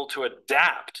actually able to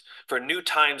adapt for new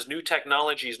times, new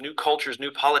technologies, new cultures,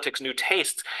 new politics, new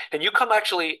tastes, and you come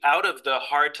actually out of the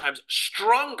hard times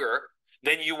stronger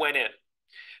than you went in.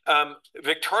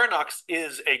 Victorinox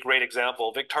is a great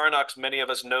example. Victorinox, many of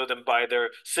us know them by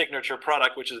their signature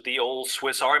product, which is the old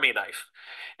Swiss Army knife.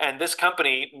 And this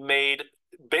company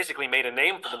basically made a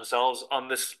name for themselves on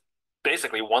this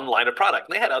basically one line of product.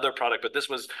 They had other product, but this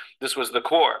was the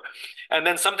core. And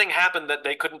then something happened that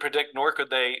they couldn't predict, nor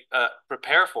could they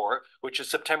prepare for, which is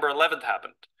September 11th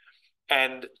happened.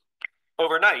 And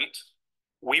overnight,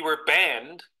 we were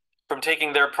banned from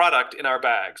taking their product in our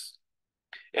bags,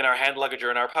 in our hand luggage, or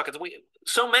in our pockets.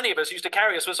 So many of us used to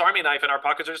carry a Swiss Army knife in our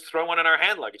pockets or just throw one in our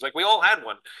hand luggage. Like, we all had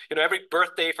one. Every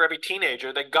birthday for every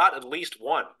teenager, they got at least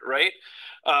one, right?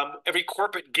 Every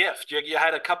corporate gift, you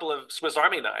had a couple of Swiss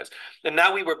Army knives. And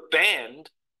now we were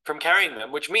banned from carrying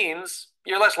them, which means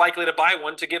you're less likely to buy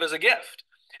one to give as a gift.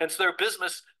 And so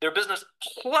their business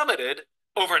plummeted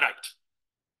overnight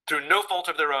through no fault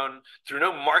of their own, through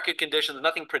no market conditions,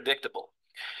 nothing predictable.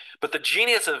 But the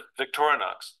genius of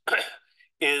Victorinox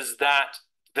is that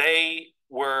they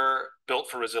were built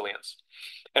for resilience.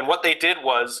 And what they did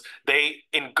was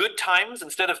in good times,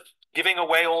 instead of giving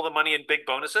away all the money in big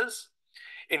bonuses,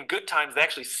 in good times, they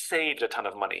actually saved a ton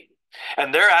of money.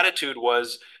 And their attitude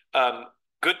was,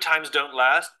 good times don't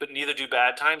last, but neither do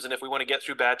bad times. And if we want to get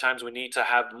through bad times, we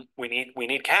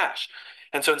need cash.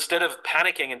 And so instead of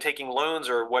panicking and taking loans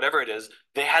or whatever it is,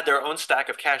 they had their own stack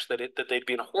of cash that they'd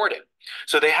been hoarding.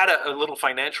 So they had a little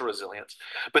financial resilience.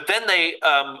 But then they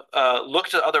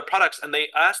looked at other products, and they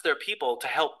asked their people to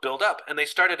help build up. And they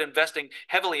started investing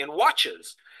heavily in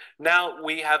watches. Now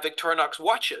we have Victorinox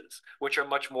watches, which are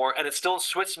much more, and it's still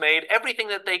Swiss made, everything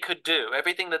that they could do,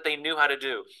 everything that they knew how to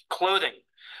do, clothing,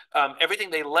 everything.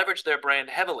 They leveraged their brand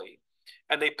heavily,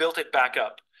 and they built it back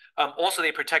up. Also,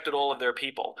 they protected all of their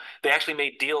people. They actually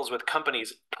made deals with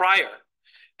companies prior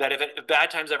that if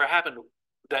bad times ever happened,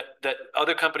 that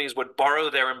other companies would borrow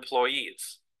their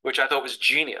employees, which I thought was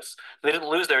genius. They didn't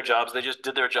lose their jobs. They just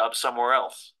did their jobs somewhere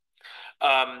else.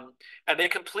 And they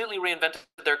completely reinvented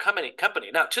their company.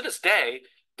 Now, to this day,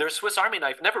 their Swiss Army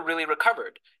knife never really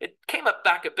recovered. It came up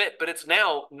back a bit, but it's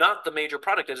now not the major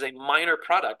product. It is a minor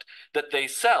product that they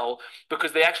sell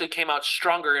because they actually came out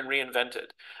stronger and reinvented.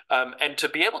 And to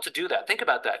be able to do that, think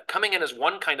about that. Coming in as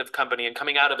one kind of company and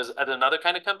coming out as another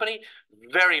kind of company,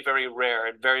 very, very rare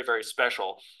and very, very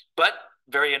special, but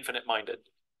very infinite-minded.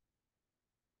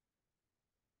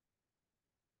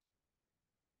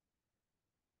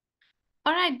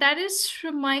 All right, that is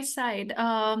from my side.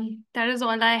 That is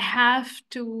all I have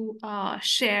to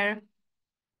share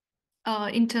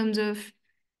in terms of,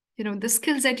 the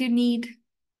skills that you need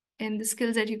and the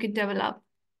skills that you can develop.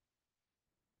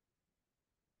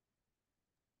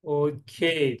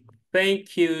 Okay,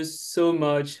 thank you so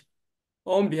much.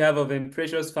 On behalf of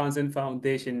Precious Fountain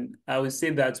Foundation, I would say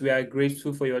that we are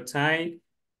grateful for your time,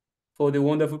 for the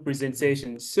wonderful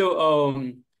presentation.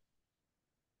 So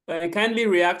kindly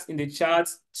react in the chat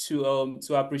to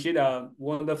appreciate our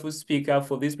wonderful speaker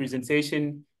for this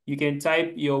presentation. You can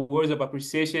type your words of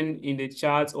appreciation in the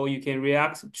chat, or you can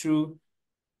react through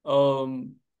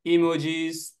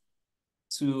emojis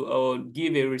to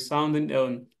give a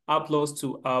resounding applause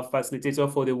to our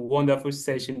facilitator for the wonderful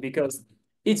session, because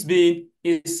it's been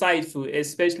insightful,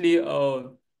 especially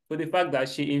for the fact that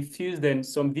she infused in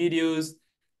some videos.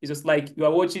 It's just like you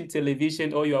are watching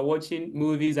television or you are watching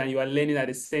movies and you are learning at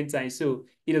the same time. So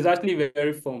it was actually very,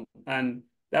 very fun, and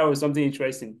that was something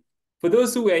interesting. For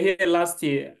those who were here last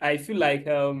year, I feel like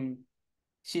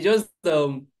she just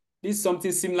did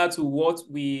something similar to what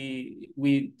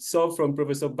we saw from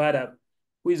Professor Badab,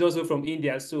 who is also from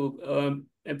India. So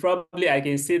and probably I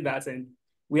can say that, and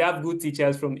we have good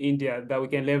teachers from India that we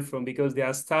can learn from because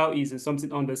their style is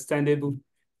something understandable.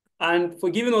 And for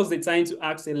giving us the time to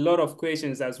ask a lot of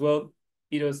questions as well.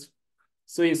 It was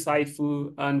so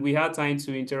insightful, and we had time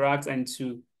to interact and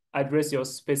to address your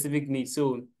specific needs.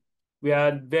 So we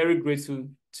are very grateful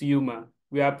to you, Ma.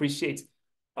 We appreciate.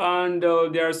 And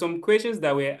there are some questions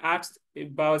that were asked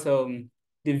about the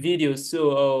videos.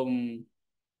 So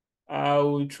I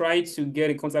will try to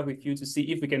get in contact with you to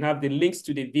see if we can have the links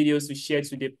to the videos to share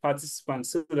to the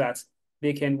participants so that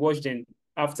they can watch them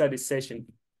after the session.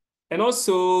 And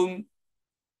also,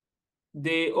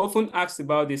 they often ask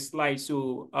about the slides.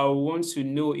 So I want to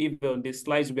know if the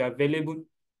slides will be available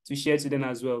to share to them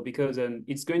as well, because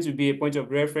it's going to be a point of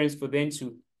reference for them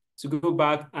to go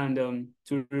back and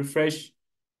to refresh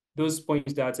those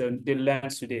points that they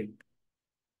learned today.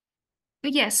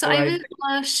 Yes, so All I right.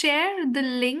 will share the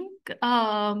link.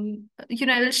 I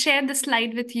will share the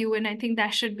slide with you, and I think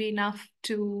that should be enough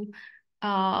to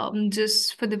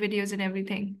just for the videos and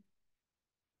everything.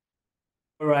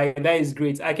 All right, that is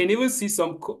great. I can even see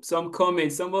some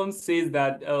comments. Someone says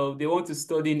that they want to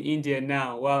study in India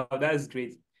now. Wow, that's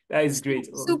great. That is great.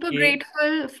 Super Okay.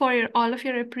 grateful for all of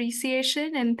your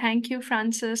appreciation, and thank you,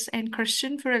 Francis and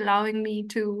Christian, for allowing me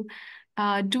to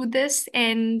do this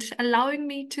and allowing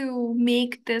me to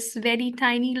make this very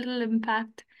tiny little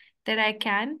impact that I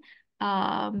can.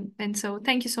 And so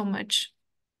thank you so much.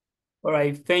 All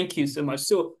right, thank you so much.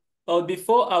 So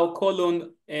before I'll call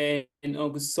on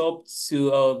Uncle Sop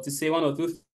to say one or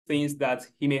two things that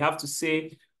he may have to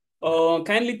say,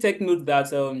 kindly take note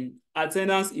that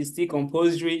attendance is still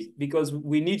compulsory because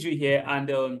we need you here,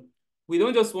 and we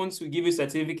don't just want to give you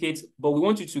certificates, but we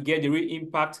want you to get the real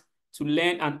impact to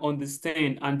learn and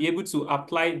understand and be able to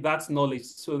apply that knowledge.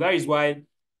 So that is why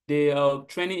the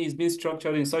training is being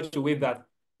structured in such a way that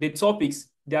the topics,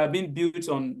 they are being built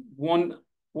on one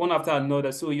after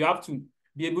another. So you have to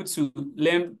be able to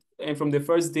learn from the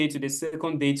first day to the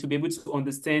second day to be able to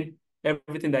understand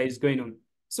everything that is going on.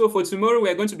 So for tomorrow,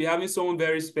 we're going to be having someone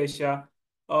very special.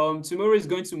 Tomorrow is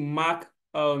going to mark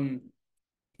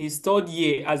his third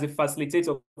year as a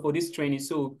facilitator for this training.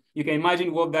 So you can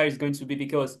imagine what that is going to be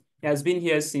because he has been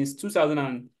here since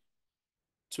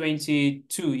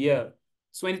 2022, yeah,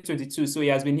 2022. So he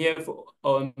has been here for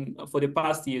the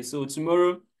past year. So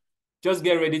tomorrow, just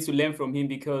get ready to learn from him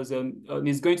because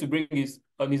he's going to bring his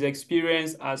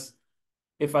experience as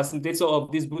a facilitator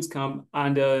of this bootcamp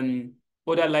and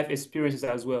other life experiences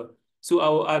as well. So I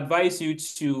will advise you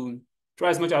to try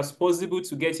as much as possible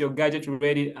to get your gadget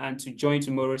ready and to join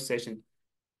tomorrow's session.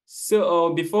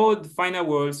 So before the final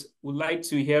words, we'd like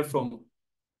to hear from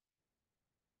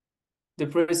the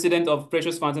president of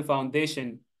Precious Fountain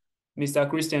Foundation, Mr.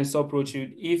 Christian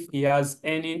Soprochud, if he has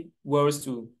any words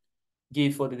to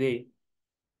give for the day.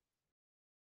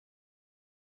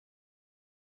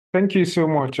 Thank you so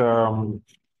much,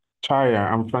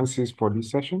 Chhaya and Francis, for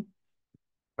this session.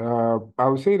 I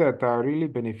would say that I really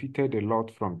benefited a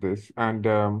lot from this, and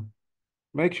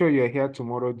make sure you're here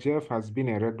tomorrow. Jeff has been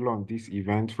a regular on this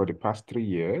event for the past 3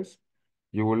 years.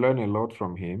 You will learn a lot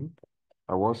from him.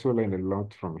 I will also learn a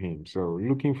lot from him. So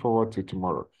looking forward to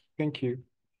tomorrow. Thank you.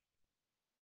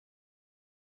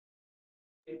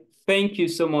 Thank you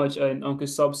so much, Uncle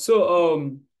Sub.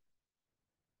 So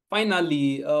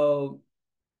finally,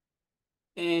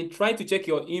 and try to check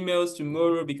your emails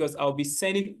tomorrow because I'll be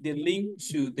sending the link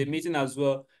to the meeting as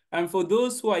well. And for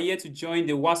those who are yet to join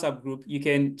the WhatsApp group, you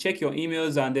can check your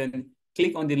emails and then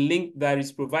click on the link that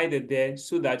is provided there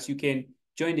so that you can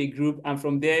join the group. And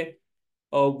from there,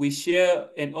 we share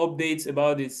an update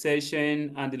about the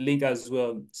session and the link as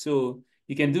well. So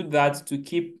you can do that to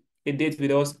keep a date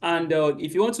with us. And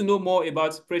if you want to know more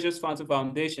about Precious Fountain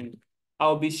Foundation,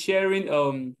 I'll be sharing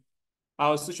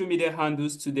our social media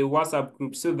handles to the WhatsApp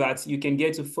group so that you can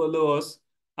get to follow us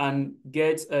and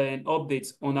get an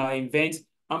update on our event.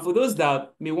 And for those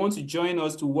that may want to join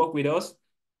us to work with us,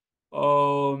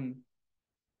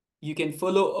 you can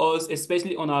follow us,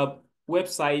 especially on our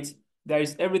website. There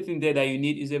is everything there that you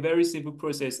need. It's a very simple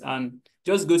process. And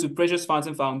just go to Precious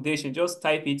Fountain Foundation. Just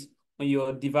type it on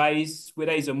your device,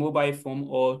 whether it's a mobile phone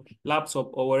or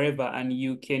laptop or wherever, and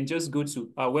you can just go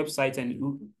to our website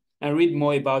and read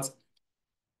more about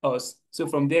us. So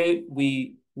from there,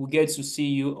 we will get to see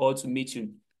you or to meet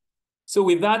you. So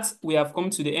with that, we have come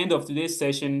to the end of today's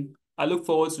session. I look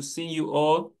forward to seeing you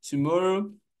all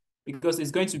tomorrow because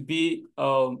it's going to be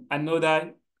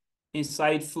another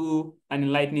insightful and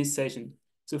enlightening session.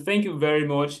 So thank you very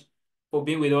much for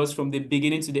being with us from the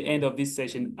beginning to the end of this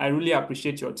session. I really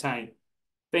appreciate your time.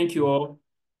 Thank you all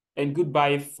and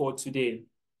goodbye for today.